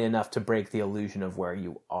not really enough to break the illusion of where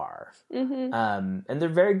you are. Mm-hmm. And they're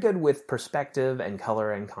very good with perspective and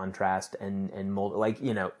color and contrast and mold. Like,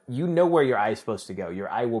 you know where your eye is supposed to go. Your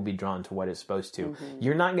eye will be drawn to what it's supposed to. Mm-hmm.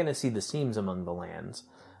 You're not going to see the seams among the lands.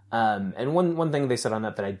 And one thing they said on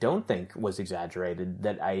that I don't think was exaggerated,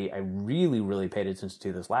 that I really, really paid attention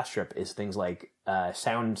to this last trip, is things like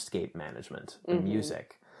soundscape management, the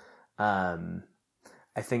music.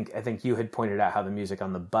 I think you had pointed out how the music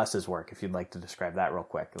on the buses work. If you'd like to describe that real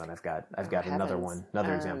quick, and then I've got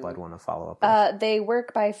another example I'd want to follow up with. They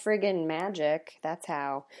work by friggin' magic. That's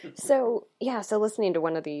how. So listening to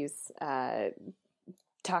one of these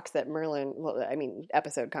talks that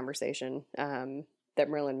episode conversation that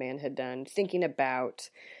Merlin Mann had done, thinking about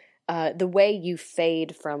the way you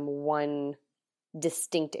fade from one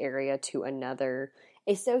distinct area to another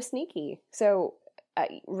is so sneaky. So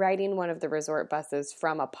riding one of the resort buses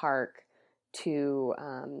from a park to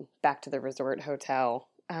back to the resort hotel,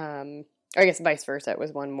 or I guess vice versa, it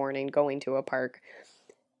was one morning going to a park.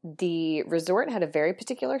 The resort had a very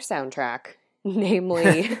particular soundtrack,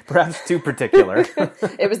 namely... Perhaps too particular.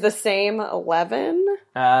 It was the same 11?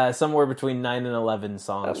 Somewhere between 9 and 11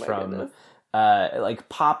 songs from like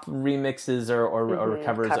pop remixes or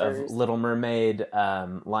covers of Little Mermaid,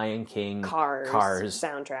 Lion King, Cars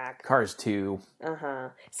soundtrack, Cars 2.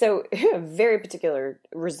 So a very particular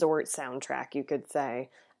resort soundtrack, you could say.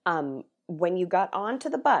 When you got onto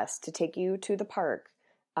the bus to take you to the park,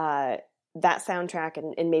 that soundtrack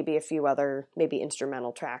and maybe a few other maybe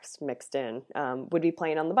instrumental tracks mixed in would be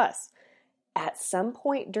playing on the bus. At some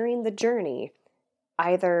point during the journey,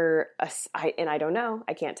 either I don't know,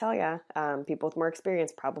 I can't tell you. People with more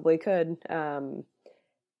experience probably could.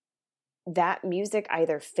 That music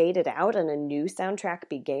either faded out and a new soundtrack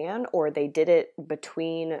began, or they did it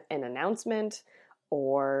between an announcement,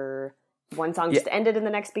 or one song just ended and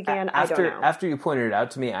the next began. I don't know. After you pointed it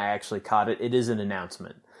out to me, I actually caught it. It is an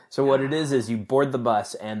announcement. So what it is you board the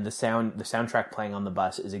bus, and the soundtrack playing on the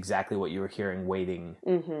bus is exactly what you were hearing waiting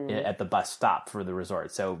at the bus stop for the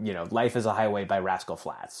resort. So, Life is a Highway by Rascal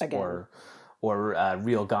Flatts, again. or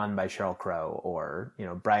Real Gone by Sheryl Crow, or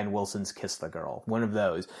Brian Wilson's Kiss the Girl. One of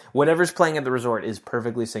those. Whatever's playing at the resort is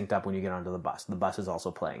perfectly synced up when you get onto the bus. The bus is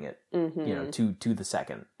also playing it, to the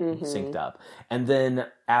second, synced up. And then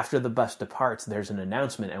after the bus departs, there's an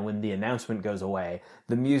announcement, and when the announcement goes away,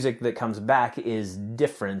 the music that comes back is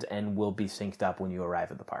different and will be synced up when you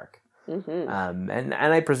arrive at the park. And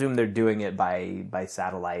I presume they're doing it by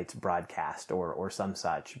satellite broadcast or some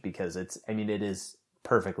such, because it is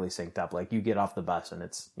perfectly synced up. Like, you get off the bus and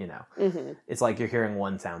it's, it's like you're hearing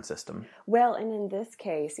one sound system. Well, and in this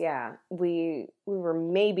case, we were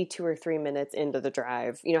maybe 2 or 3 minutes into the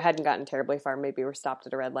drive, hadn't gotten terribly far. Maybe we were stopped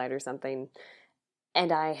at a red light or something.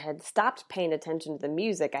 And I had stopped paying attention to the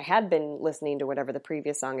music. I had been listening to whatever the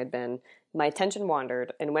previous song had been. My attention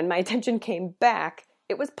wandered. And when my attention came back,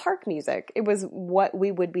 it was park music. It was what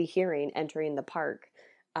we would be hearing entering the park.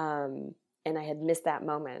 And I had missed that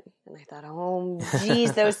moment. And I thought, oh,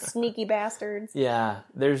 geez, those sneaky bastards. Yeah,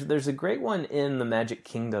 there's a great one in the Magic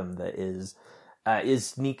Kingdom that is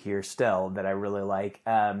sneakier still that I really like.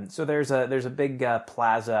 So there's a big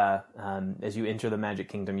plaza as you enter the Magic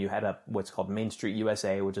Kingdom. You head up what's called Main Street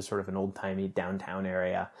USA, which is sort of an old-timey downtown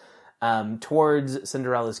area, towards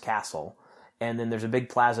Cinderella's castle. And then there's a big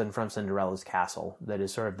plaza in front of Cinderella's castle that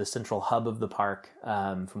is sort of the central hub of the park,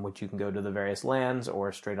 from which you can go to the various lands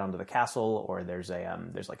or straight onto the castle, or there's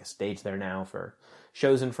like a stage there now for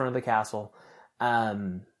shows in front of the castle.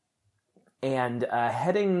 And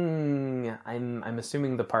heading, I'm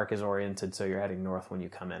assuming the park is oriented so you're heading north when you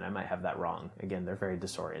come in. I might have that wrong. Again, they're very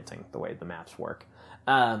disorienting the way the maps work.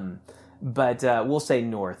 But we'll say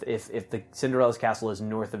north if the Cinderella's castle is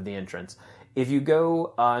north of the entrance. If you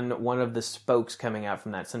go on one of the spokes coming out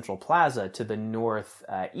from that central plaza to the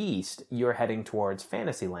northeast, you're heading towards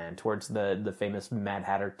Fantasyland, towards the famous Mad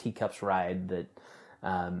Hatter Teacups ride that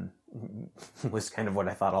was kind of what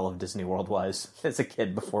I thought all of Disney World was as a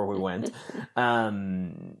kid before we went,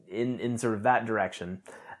 in sort of that direction.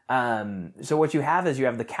 So what you have is you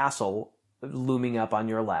have the castle looming up on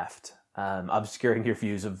your left, obscuring your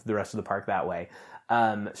views of the rest of the park that way.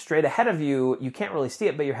 Straight ahead of you, you can't really see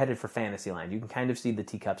it, but you're headed for Fantasyland. You can kind of see the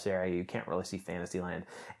Teacups area. You can't really see Fantasyland.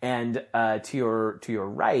 And to your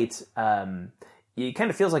right, it kind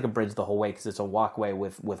of feels like a bridge the whole way because it's a walkway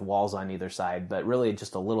with walls on either side, but really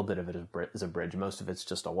just a little bit of it is a bridge. Most of it's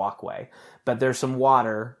just a walkway. But there's some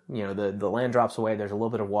water. The land drops away. There's a little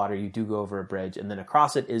bit of water. You do go over a bridge, and then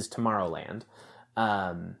across it is Tomorrowland.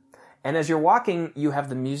 And as you're walking, you have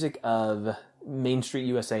the music of Main Street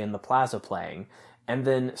USA and the plaza playing. And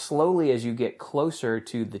then slowly, as you get closer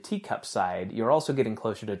to the Teacup side, you're also getting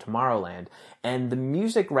closer to Tomorrowland. And the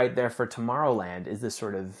music right there for Tomorrowland is this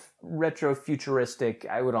sort of retro futuristic,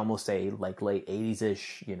 I would almost say like late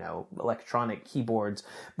 80s-ish, electronic keyboards.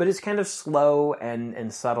 But it's kind of slow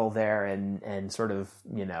and subtle there and sort of,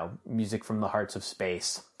 music from the hearts of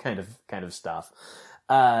space kind of stuff.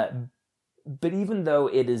 But even though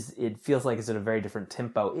it feels like it's at a very different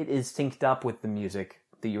tempo, it is synced up with the music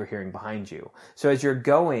that you're hearing behind you. So as you're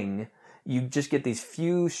going, you just get these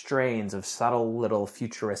few strains of subtle little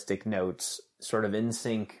futuristic notes sort of in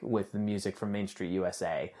sync with the music from Main Street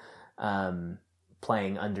USA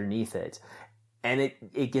playing underneath it. And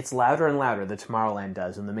it gets louder and louder, the Tomorrowland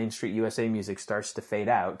does, and the Main Street USA music starts to fade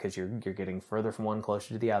out because you're getting further from one closer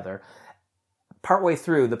to the other. Partway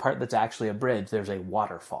through, the part that's actually a bridge, there's a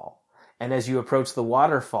waterfall. And as you approach the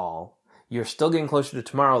waterfall, you're still getting closer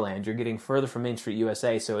to Tomorrowland. You're getting further from Main Street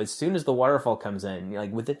USA. So as soon as the waterfall comes in,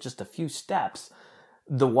 like within just a few steps,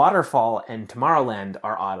 the waterfall and Tomorrowland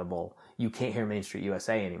are audible. You can't hear Main Street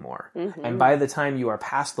USA anymore. Mm-hmm. And by the time you are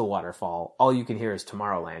past the waterfall, all you can hear is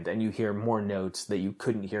Tomorrowland, and you hear more notes that you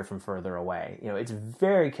couldn't hear from further away. It's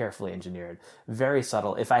very carefully engineered, very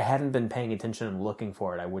subtle. If I hadn't been paying attention and looking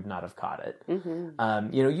for it, I would not have caught it.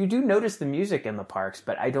 Mm-hmm. You do notice the music in the parks,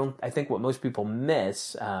 but I think what most people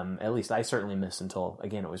miss, at least I certainly miss until,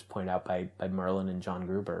 again, it was pointed out by Merlin and John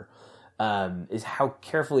Gruber, is how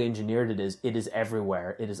carefully engineered it is. It is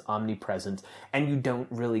everywhere. It is omnipresent, and you don't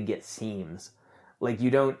really get seams. Like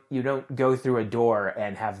you don't go through a door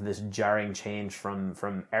and have this jarring change from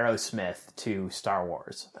Aerosmith to Star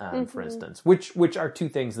Wars, for instance, which are two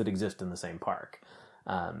things that exist in the same park.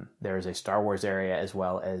 There is a Star Wars area as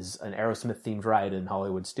well as an Aerosmith themed ride in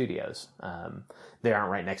Hollywood Studios. They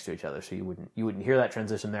aren't right next to each other, so you wouldn't hear that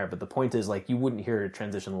transition there. But the point is, like, you wouldn't hear a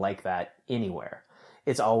transition like that anywhere.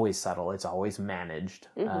 It's always subtle. It's always managed.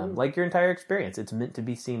 Like your entire experience. It's meant to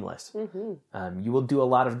be seamless. You will do a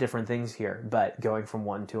lot of different things here, but going from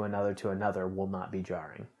one to another will not be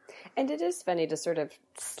jarring. And it is funny to sort of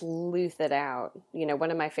sleuth it out. One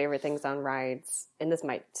of my favorite things on rides, and this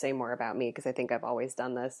might say more about me because I think I've always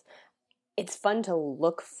done this, it's fun to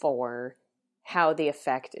look for how the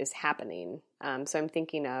effect is happening. So I'm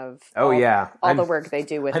thinking of all the work they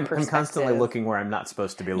do with perspective. I'm constantly looking where I'm not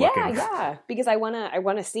supposed to be looking. Yeah, because I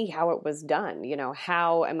wanna see how it was done.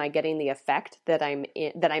 How am I getting the effect that I'm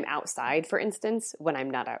outside, for instance, when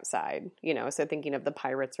I'm not outside. So thinking of the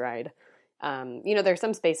Pirates ride. There are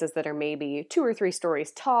some spaces that are maybe 2 or 3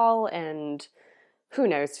 stories tall and who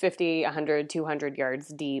knows, 50, 100, 200 yards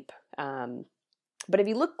deep. But if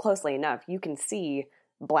you look closely enough, you can see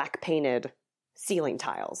black painted ceiling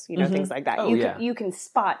tiles, things like that. You can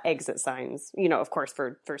spot exit signs, of course,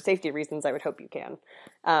 for safety reasons, I would hope you can.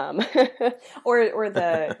 Or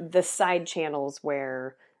the side channels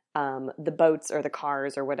where the boats or the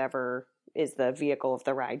cars or whatever is the vehicle of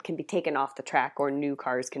the ride can be taken off the track, or new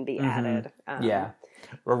cars can be added.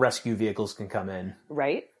 Or rescue vehicles can come in.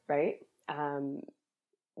 Right.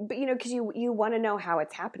 But because you want to know how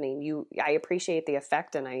it's happening. I appreciate the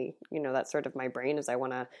effect, and that's sort of my brain, is I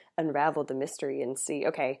want to unravel the mystery and see,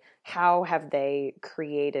 okay, how have they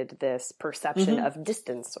created this perception of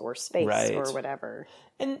distance or space or whatever.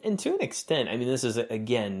 And to an extent, this is,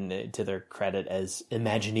 again, to their credit as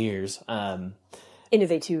Imagineers.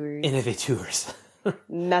 Innovateurs.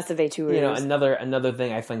 Massivateurs. Another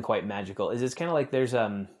thing I find quite magical is it's kind of like there's,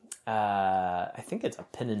 I think it's a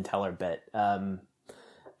Penn and Teller bit.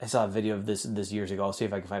 I saw a video of this years ago. I'll see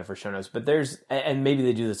if I can find it for show notes. But and maybe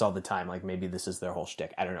they do this all the time. Like maybe this is their whole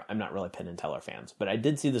shtick. I don't know. I'm not really Penn and Teller fans. But I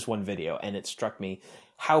did see this one video, and it struck me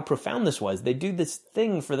how profound this was. They do this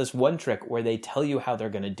thing for this one trick where they tell you how they're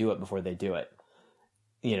going to do it before they do it.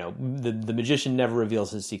 The magician never reveals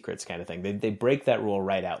his secrets kind of thing. They break that rule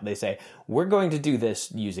right out. They say, we're going to do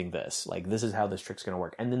this using this. Like, this is how this trick's going to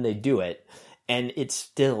work. And then they do it. And it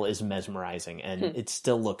still is mesmerizing, and it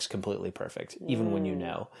still looks completely perfect, even when you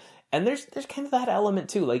know. And there's kind of that element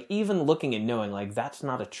too, like even looking and knowing, like, that's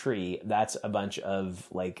not a tree, that's a bunch of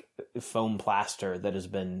like foam plaster that has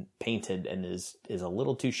been painted and is a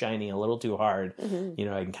little too shiny, a little too hard. I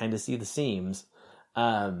can kind of see the seams.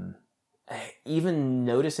 Even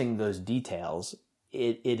noticing those details,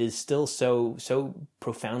 it is still so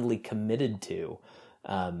profoundly committed to.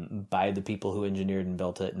 By the people who engineered and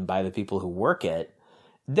built it and by the people who work it,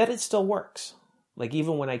 that it still works. Like,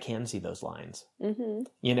 even when I can see those lines.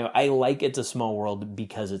 I like It's a Small World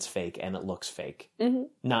because it's fake and it looks fake.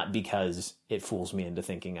 Not because it fools me into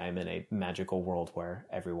thinking I'm in a magical world where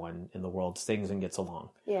everyone in the world sings and gets along.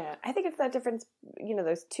 Yeah, I think it's that difference,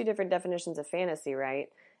 those two different definitions of fantasy, right?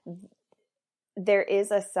 there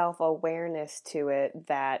is a self-awareness to it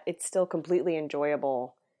that it's still completely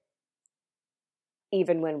enjoyable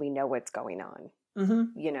even when we know what's going on,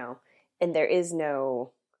 you know, and there is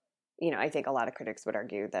no, you know, I think a lot of critics would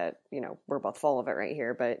argue that, you know, we're both full of it right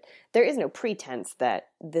here, but there is no pretense that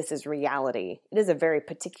this is reality. It is a very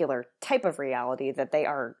particular type of reality that they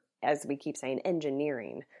are, as we keep saying,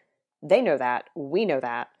 engineering. They know that. We know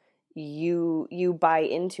that. You buy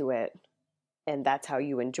into it, and that's how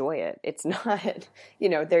you enjoy it. It's not, you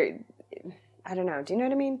know, I don't know. Do you know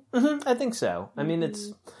what I mean? I think so. I mean, it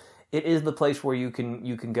is the place where you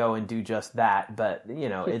can go and do just that, but you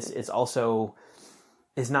know, it's also,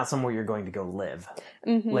 it's not somewhere you're going to go live.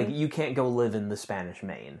 Like, you can't go live in the Spanish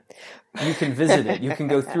Main. You can visit it. You can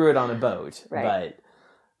go through it on a boat, right.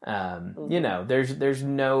 But you know, there's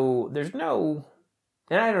no,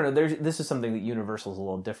 and I don't know. This is something that Universal's a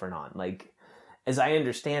little different on. Like, as I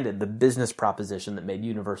understand it, the business proposition that made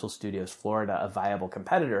Universal Studios Florida a viable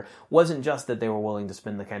competitor wasn't just that they were willing to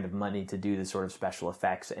spend the kind of money to do the sort of special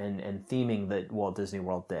effects and theming that Walt Disney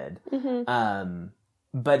World did.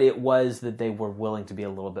 But it was that they were willing to be a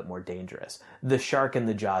little bit more dangerous. The shark in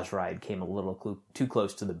the Jaws ride came a little too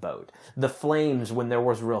close to the boat. The flames, when there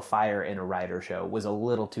was real fire in a rider show, was a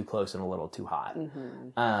little too close and a little too hot.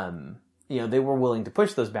 You know, they were willing to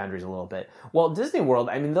push those boundaries a little bit. Walt Disney World,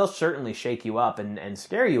 I mean, they'll certainly shake you up and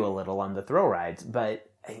scare you a little on the thrill rides, but,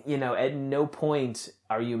 you know, at no point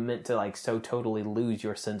are you meant to, like, so totally lose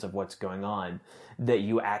your sense of what's going on that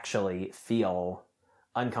you actually feel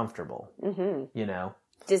uncomfortable, you know?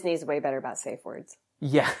 Disney's way better about safe words.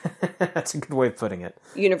 Yeah, that's a good way of putting it.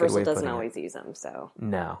 Universal doesn't always use them, so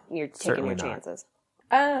no, you're taking your chances.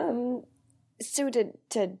 So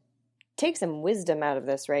to take some wisdom out of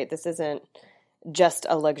this, right? This isn't just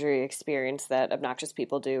a luxury experience that obnoxious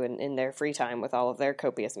people do in their free time with all of their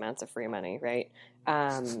copious amounts of free money, right?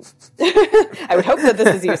 I would hope that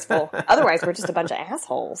this is useful. Otherwise, we're just a bunch of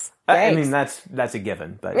assholes. I mean, that's a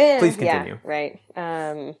given, but please continue. Yeah, right.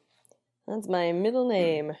 That's my middle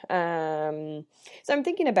name. So I'm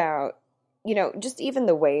thinking about, you know, just even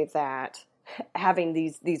the way that having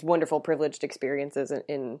these wonderful privileged experiences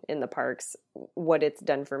in the parks, what it's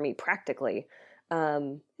done for me practically.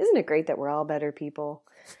 Isn't it great that we're all better people?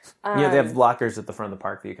 Yeah, they have lockers at the front of the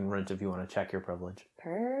park that you can rent if you want to check your privilege.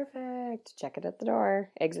 Perfect. Check it at the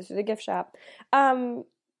door. Exit through the gift shop.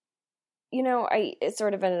 You know, it's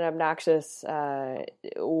sort of in an obnoxious,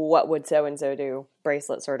 what would so-and-so do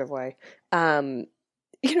bracelet sort of way.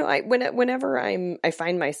 You know, whenever I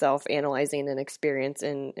find myself analyzing an experience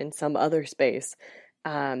in some other space,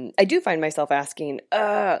 I do find myself asking,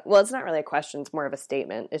 well, it's not really a question, it's more of a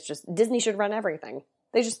statement. It's just, Disney should run everything.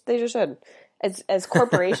 They just should. As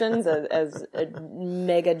corporations, as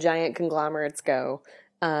mega giant conglomerates go,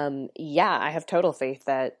 yeah, I have total faith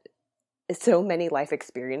that so many life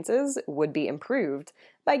experiences would be improved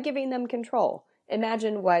by giving them control.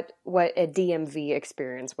 Imagine what a DMV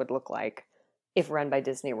experience would look like if run by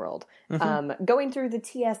Disney World. Going through the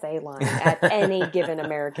TSA line at any given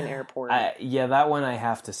American airport. Yeah, that one I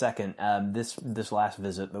have to second. This last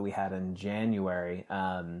visit that we had in January,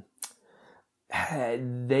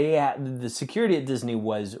 the security at Disney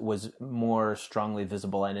was more strongly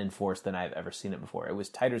visible and enforced than I've ever seen it before. It was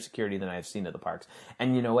tighter security than I've seen at the parks.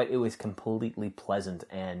 And you know what? It was completely pleasant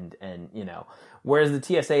and you know, whereas the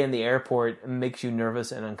TSA in the airport makes you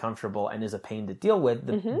nervous and uncomfortable and is a pain to deal with,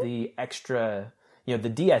 the extra, you know, the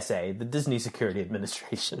DSA, the Disney Security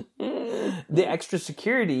Administration, the extra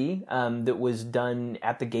security that was done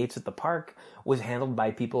at the gates at the park was handled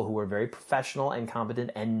by people who were very professional and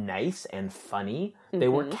competent and nice and funny. They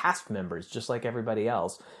were cast members, just like everybody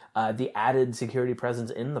else. The added security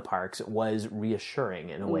presence in the parks was reassuring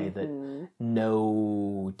in a way that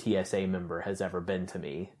no TSA member has ever been to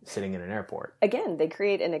me sitting in an airport. Again, they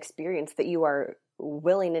create an experience that you are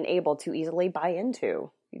willing and able to easily buy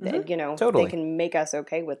into. You know, totally. They can make us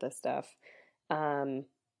okay with this stuff.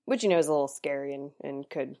 Which, you know, is a little scary and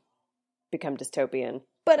could become dystopian.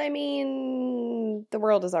 But, I mean, the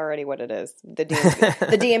world is already what it is. The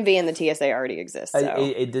DMV and the TSA already exist. So.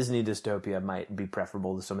 A Disney dystopia might be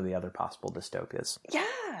preferable to some of the other possible dystopias.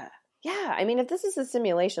 Yeah. I mean, if this is a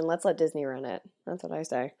simulation, let's let Disney run it. That's what I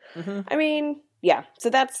say. I mean, yeah. So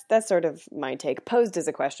that's sort of my take. Posed as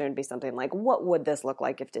a question would be something like, what would this look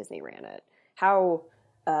like if Disney ran it? How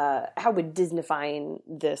would Disneyfying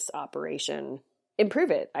this operation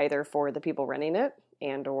improve it, either for the people running it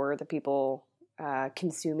and or the people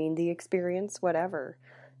consuming the experience, whatever.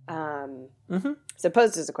 So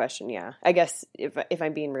posed as a question, yeah. I guess if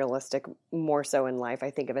I'm being realistic, more so in life,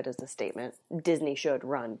 I think of it as a statement. Disney should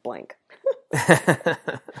run blank.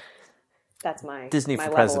 That's my Disney my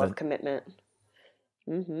for level president. of commitment.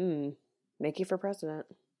 Mm-hmm. Mickey for president.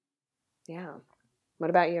 Yeah. What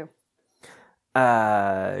about you?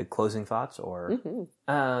 Closing thoughts or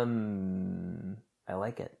I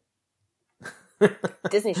like it.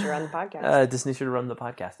 Disney should run the podcast. Disney should run the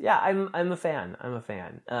podcast. Yeah, I'm a fan.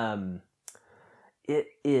 It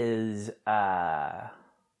is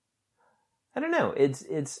I don't know. It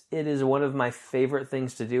is one of my favorite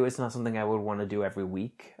things to do. It's not something I would want to do every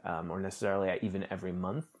week, or necessarily even every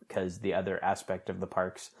month, because the other aspect of the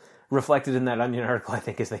parks reflected in that Onion article, I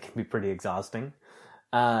think, is they can be pretty exhausting.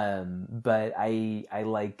 But I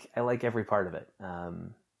like every part of it.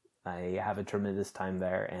 I have a tremendous time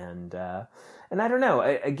there, and I don't know.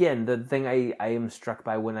 Again, the thing I am struck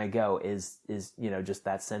by when I go is just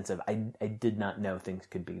that sense of I did not know things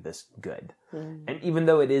could be this good, and even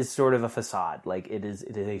though it is sort of a facade, like it is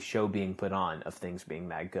a show being put on of things being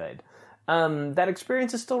that good, that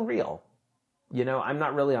experience is still real. I'm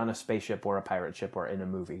not really on a spaceship or a pirate ship or in a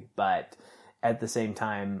movie, but at the same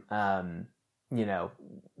time,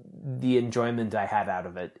 the enjoyment I had out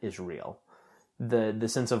of it is real. The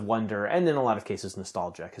sense of wonder, and in a lot of cases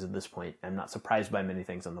nostalgia, because at this point I'm not surprised by many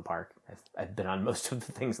things on the park. I've been on most of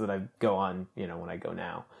the things that I go on, when I go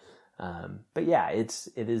now. But yeah, it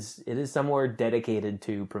is somewhere dedicated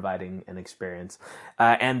to providing an experience,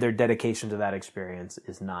 and their dedication to that experience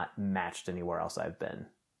is not matched anywhere else I've been,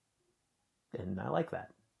 and I like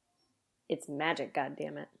that. It's magic,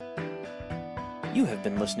 goddammit. You have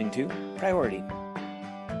been listening to Priority.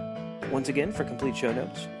 Once again, for complete show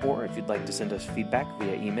notes, or if you'd like to send us feedback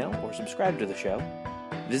via email or subscribe to the show,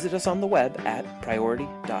 visit us on the web at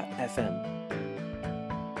priority.fm.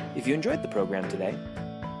 If you enjoyed the program today,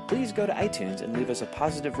 please go to iTunes and leave us a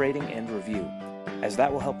positive rating and review, as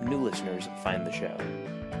that will help new listeners find the show.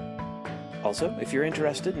 Also, if you're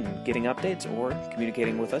interested in getting updates or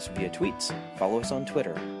communicating with us via tweets, follow us on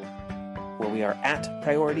Twitter, where we are at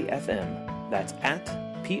PriorityFM. That's at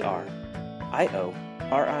PRIORITYFM.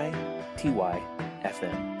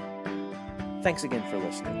 Thanks again for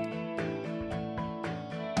listening.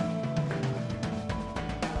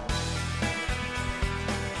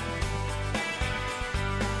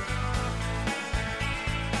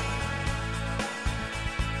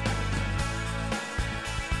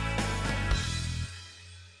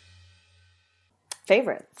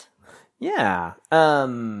 Favorites? Yeah.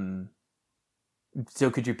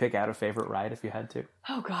 So could you pick out a favorite ride if you had to?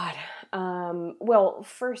 Oh, God. Well,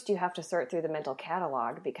 first you have to sort through the mental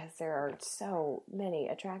catalog because there are so many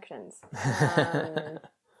attractions.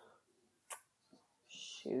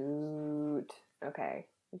 Shoot. Okay.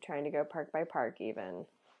 I'm trying to go park by park even.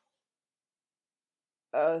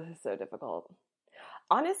 Oh, this is so difficult.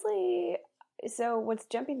 Honestly, so what's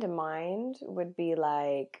jumping to mind would be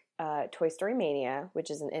like Toy Story Mania,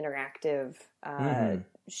 which is an interactive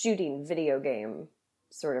shooting video game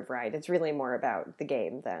sort of ride. It's really more about the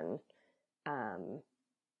game than,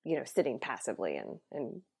 sitting passively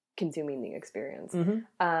and consuming the experience. Mm-hmm.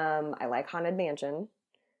 I like Haunted Mansion.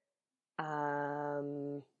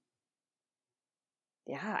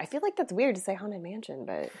 Yeah, I feel like that's weird to say Haunted Mansion,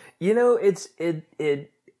 but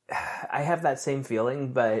I have that same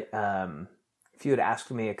feeling, but if you had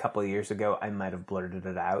asked me a couple of years ago, I might have blurted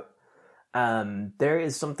it out. There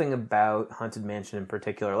is something about Haunted Mansion in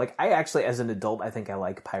particular. Like, I actually, as an adult, I think I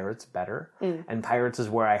like Pirates better. And Pirates is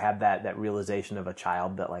where I had that realization of a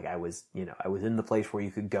child that, like, I was in the place where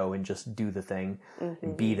you could go and just do the thing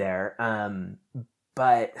and be there.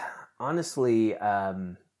 But honestly,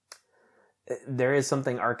 there is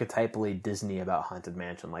something archetypally Disney about Haunted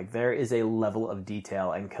Mansion. Like, there is a level of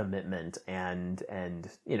detail and commitment and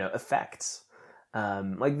effects.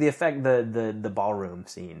 Like the ballroom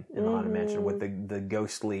scene in the Haunted Mansion with the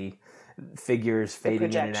ghostly figures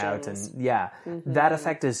fading in and out, and that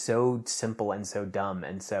effect is so simple and so dumb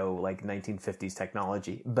and so like 1950s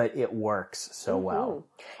technology, but it works so well.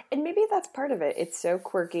 And maybe that's part of it. It's so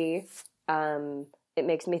quirky. It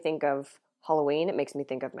makes me think of Halloween. It makes me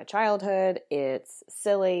think of my childhood. It's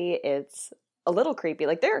silly. It's a little creepy.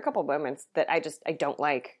 Like, there are a couple moments that I don't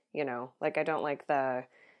like, like I don't like the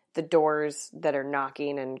doors that are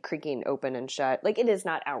knocking and creaking open and shut. Like, it is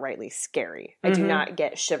not outrightly scary. I do not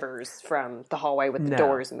get shivers from the hallway with the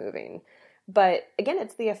doors moving. But again,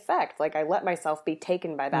 it's the effect. Like, I let myself be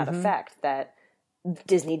taken by that effect that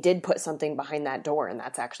Disney did put something behind that door, and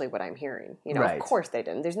that's actually what I'm hearing. Of course they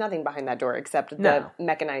didn't. There's nothing behind that door except the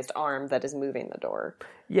mechanized arm that is moving the door.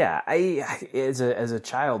 Yeah, as a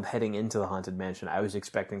child heading into the Haunted Mansion, I was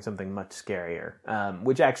expecting something much scarier,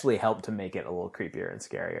 which actually helped to make it a little creepier and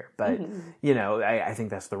scarier. But I think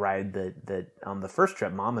that's the ride that on the first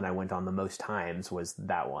trip, Mom and I went on the most times was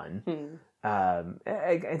that one.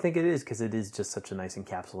 I think it is because it is just such a nice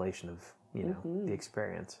encapsulation of the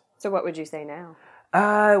experience. So, what would you say now?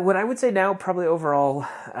 What I would say now, probably overall,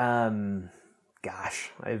 I've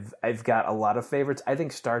got a lot of favorites. I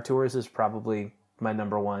think Star Tours is probably my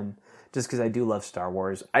number one, just because I do love Star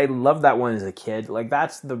Wars. I loved that one as a kid. Like,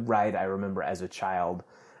 that's the ride I remember as a child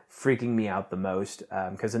freaking me out the most.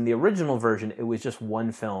 Because in the original version, it was just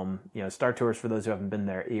one film. Star Tours, for those who haven't been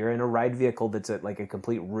there, you're in a ride vehicle that's like a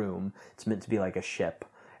complete room. It's meant to be like a ship.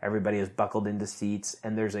 Everybody is buckled into seats,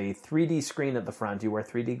 and there's a 3D screen at the front. You wear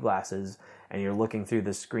 3D glasses, and you're looking through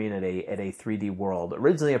the screen at a 3D world.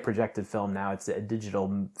 Originally a projected film, now it's a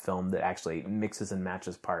digital film that actually mixes and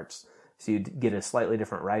matches parts. So you get a slightly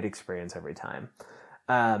different ride experience every time.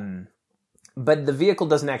 But the vehicle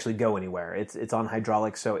doesn't actually go anywhere. It's on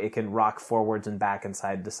hydraulics, so it can rock forwards and back and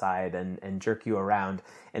side to side and jerk you around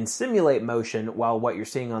and simulate motion while what you're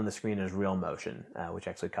seeing on the screen is real motion, which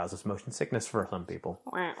actually causes motion sickness for some people.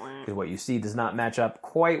 Because what you see does not match up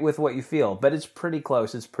quite with what you feel, but it's pretty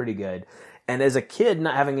close. It's pretty good. And as a kid,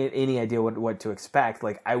 not having any idea what to expect,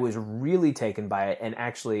 like, I was really taken by it, and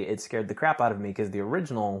actually it scared the crap out of me because the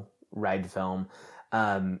original ride film,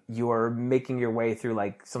 you're making your way through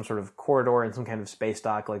like some sort of corridor in some kind of space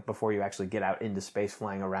dock, like before you actually get out into space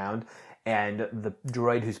flying around, and the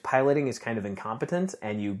droid who's piloting is kind of incompetent,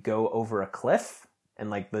 and you go over a cliff, and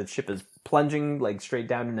like the ship is plunging like straight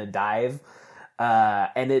down in a dive,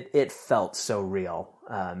 and it felt so real.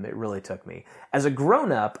 It really took me. As a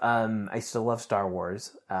grown-up, I still love Star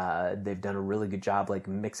Wars. They've done a really good job like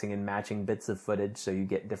mixing and matching bits of footage so you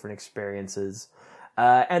get different experiences.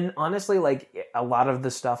 And honestly, like, a lot of the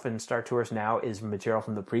stuff in Star Tours now is material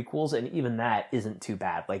from the prequels, and even that isn't too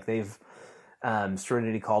bad. Like, they've,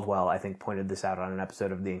 Serenity Caldwell, I think, pointed this out on an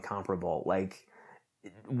episode of The Incomparable. Like,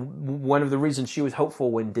 one of the reasons she was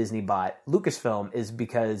hopeful when Disney bought Lucasfilm is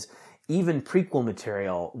because even prequel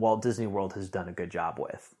material, Walt Disney World has done a good job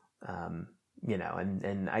with.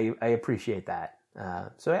 And I appreciate that.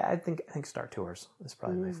 So I think Star Tours is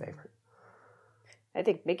probably my favorite. I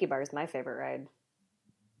think Mickey Bar is my favorite ride.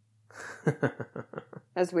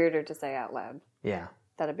 That's weirder to say out loud. Yeah.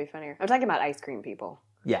 That'd be funnier. I'm talking about ice cream people.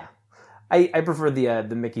 Yeah. I prefer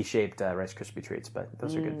the Mickey-shaped Rice Krispie treats, but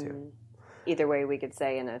those are good too. Either way, we could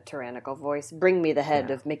say in a tyrannical voice, bring me the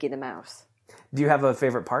head of Mickey the Mouse. Do you have a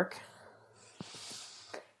favorite park?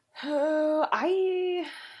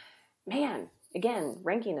 Again,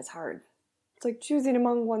 ranking is hard. It's like choosing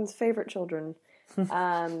among one's favorite children.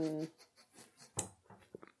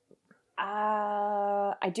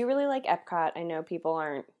 I do really like Epcot. I know people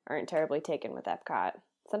aren't terribly taken with Epcot.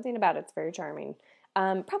 Something about it's very charming.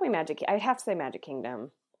 Probably Magic. I'd have to say Magic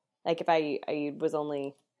Kingdom. Like, if I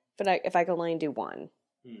could only do one,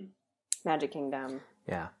 Magic Kingdom.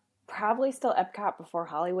 Yeah. Probably still Epcot before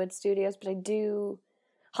Hollywood Studios, but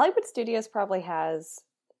Hollywood Studios probably has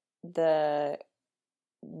the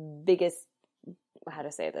biggest, how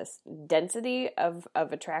to say this, density of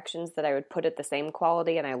attractions that I would put at the same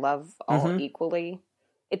quality, and I love all equally.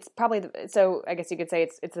 It's probably so I guess you could say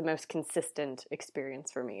it's the most consistent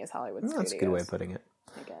experience for me is Hollywood Studios. That's a good way of putting it,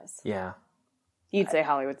 I guess. Yeah. You'd say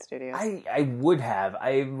Hollywood Studios. I would have.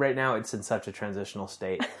 Right now it's in such a transitional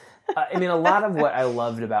state. I mean, a lot of what I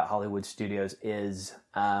loved about Hollywood Studios is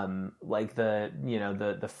like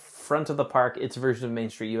the front of the park, its version of Main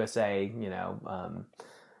Street USA,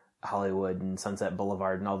 Hollywood and Sunset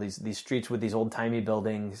Boulevard and all these streets with these old timey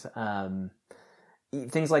buildings.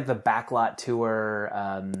 Things like the Backlot Tour,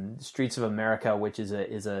 Streets of America, which is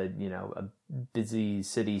a busy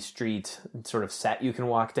city street sort of set you can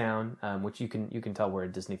walk down, which you can tell we're a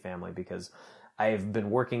Disney family because I've been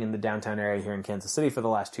working in the downtown area here in Kansas City for the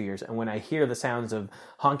last 2 years, and when I hear the sounds of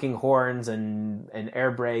honking horns and air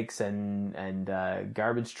brakes and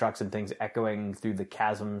garbage trucks and things echoing through the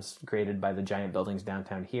chasms created by the giant buildings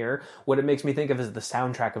downtown here, what it makes me think of is the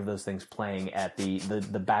soundtrack of those things playing at the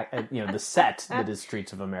back, the set that is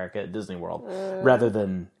Streets of America at Disney World, rather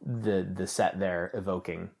than the set there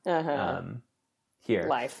evoking. Here.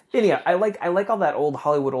 Life. Anyhow, I like all that old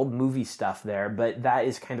Hollywood, old movie stuff there, but that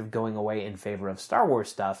is kind of going away in favor of Star Wars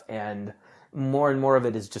stuff, and more of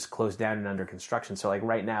it is just closed down and under construction. So like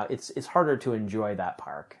right now, it's harder to enjoy that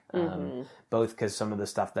park, both because some of the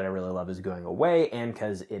stuff that I really love is going away, and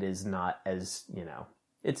because it is not as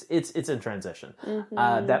it's in transition.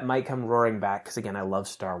 That might come roaring back because again, I love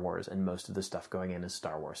Star Wars, and most of the stuff going in is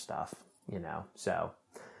Star Wars stuff. So.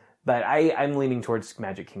 But I'm leaning towards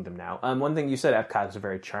Magic Kingdom now. One thing you said, Epcot is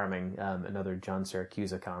very charming. Another John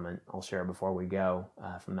Siracusa comment I'll share before we go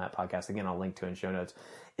from that podcast. Again, I'll link to in show notes.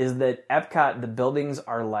 Is that Epcot, the buildings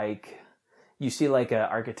are like, you see like a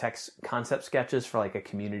architect's concept sketches for like a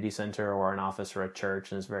community center or an office or a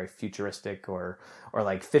church, and it's very futuristic or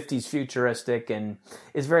like 50s futuristic, and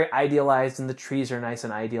it's very idealized, and the trees are nice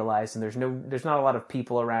and idealized, and there's not a lot of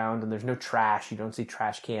people around, and there's no trash. You don't see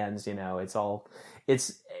trash cans,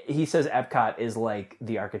 he says Epcot is like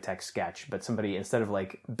the architect's sketch, but somebody, instead of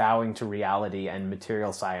like bowing to reality and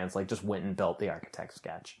material science, like just went and built the architect's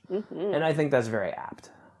sketch. Mm-hmm. And I think that's very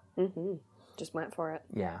apt. Mm-hmm. Just went for it.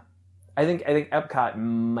 Yeah. I think Epcot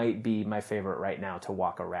might be my favorite right now to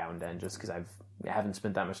walk around in, just because I haven't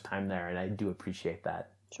spent that much time there, and I do appreciate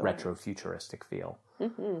that retro futuristic feel.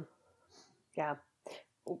 Mm-hmm. Yeah.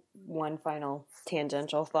 One final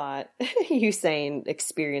tangential thought. You saying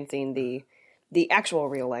experiencing the actual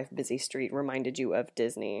real life busy street reminded you of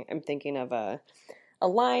Disney. I'm thinking of a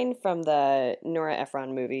line from the Nora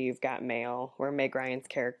Ephron movie, You've Got Mail, where Meg Ryan's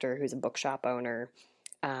character, who's a bookshop owner,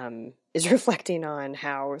 is reflecting on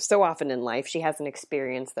how so often in life she has an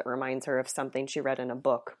experience that reminds her of something she read in a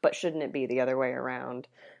book, but shouldn't it be the other way around?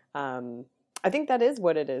 I think that is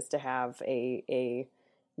what it is to have a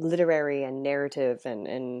literary and narrative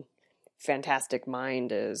and fantastic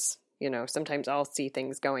mind is, sometimes I'll see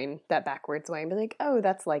things going that backwards way and be like, oh,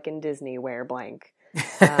 that's like in Disney where blank.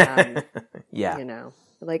 Yeah.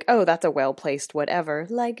 Like, oh, that's a well-placed whatever,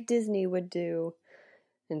 like Disney would do.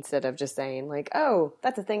 Instead of just saying, like, oh,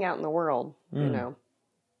 that's a thing out in the world,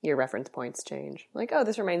 your reference points change. Like, oh,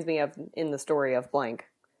 this reminds me of in the story of blank.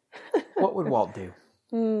 What would Walt do?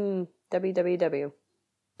 WWW.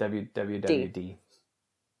 WWWD.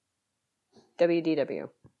 WDW.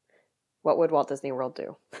 What would Walt Disney World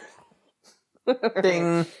do?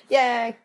 Ding. Yay.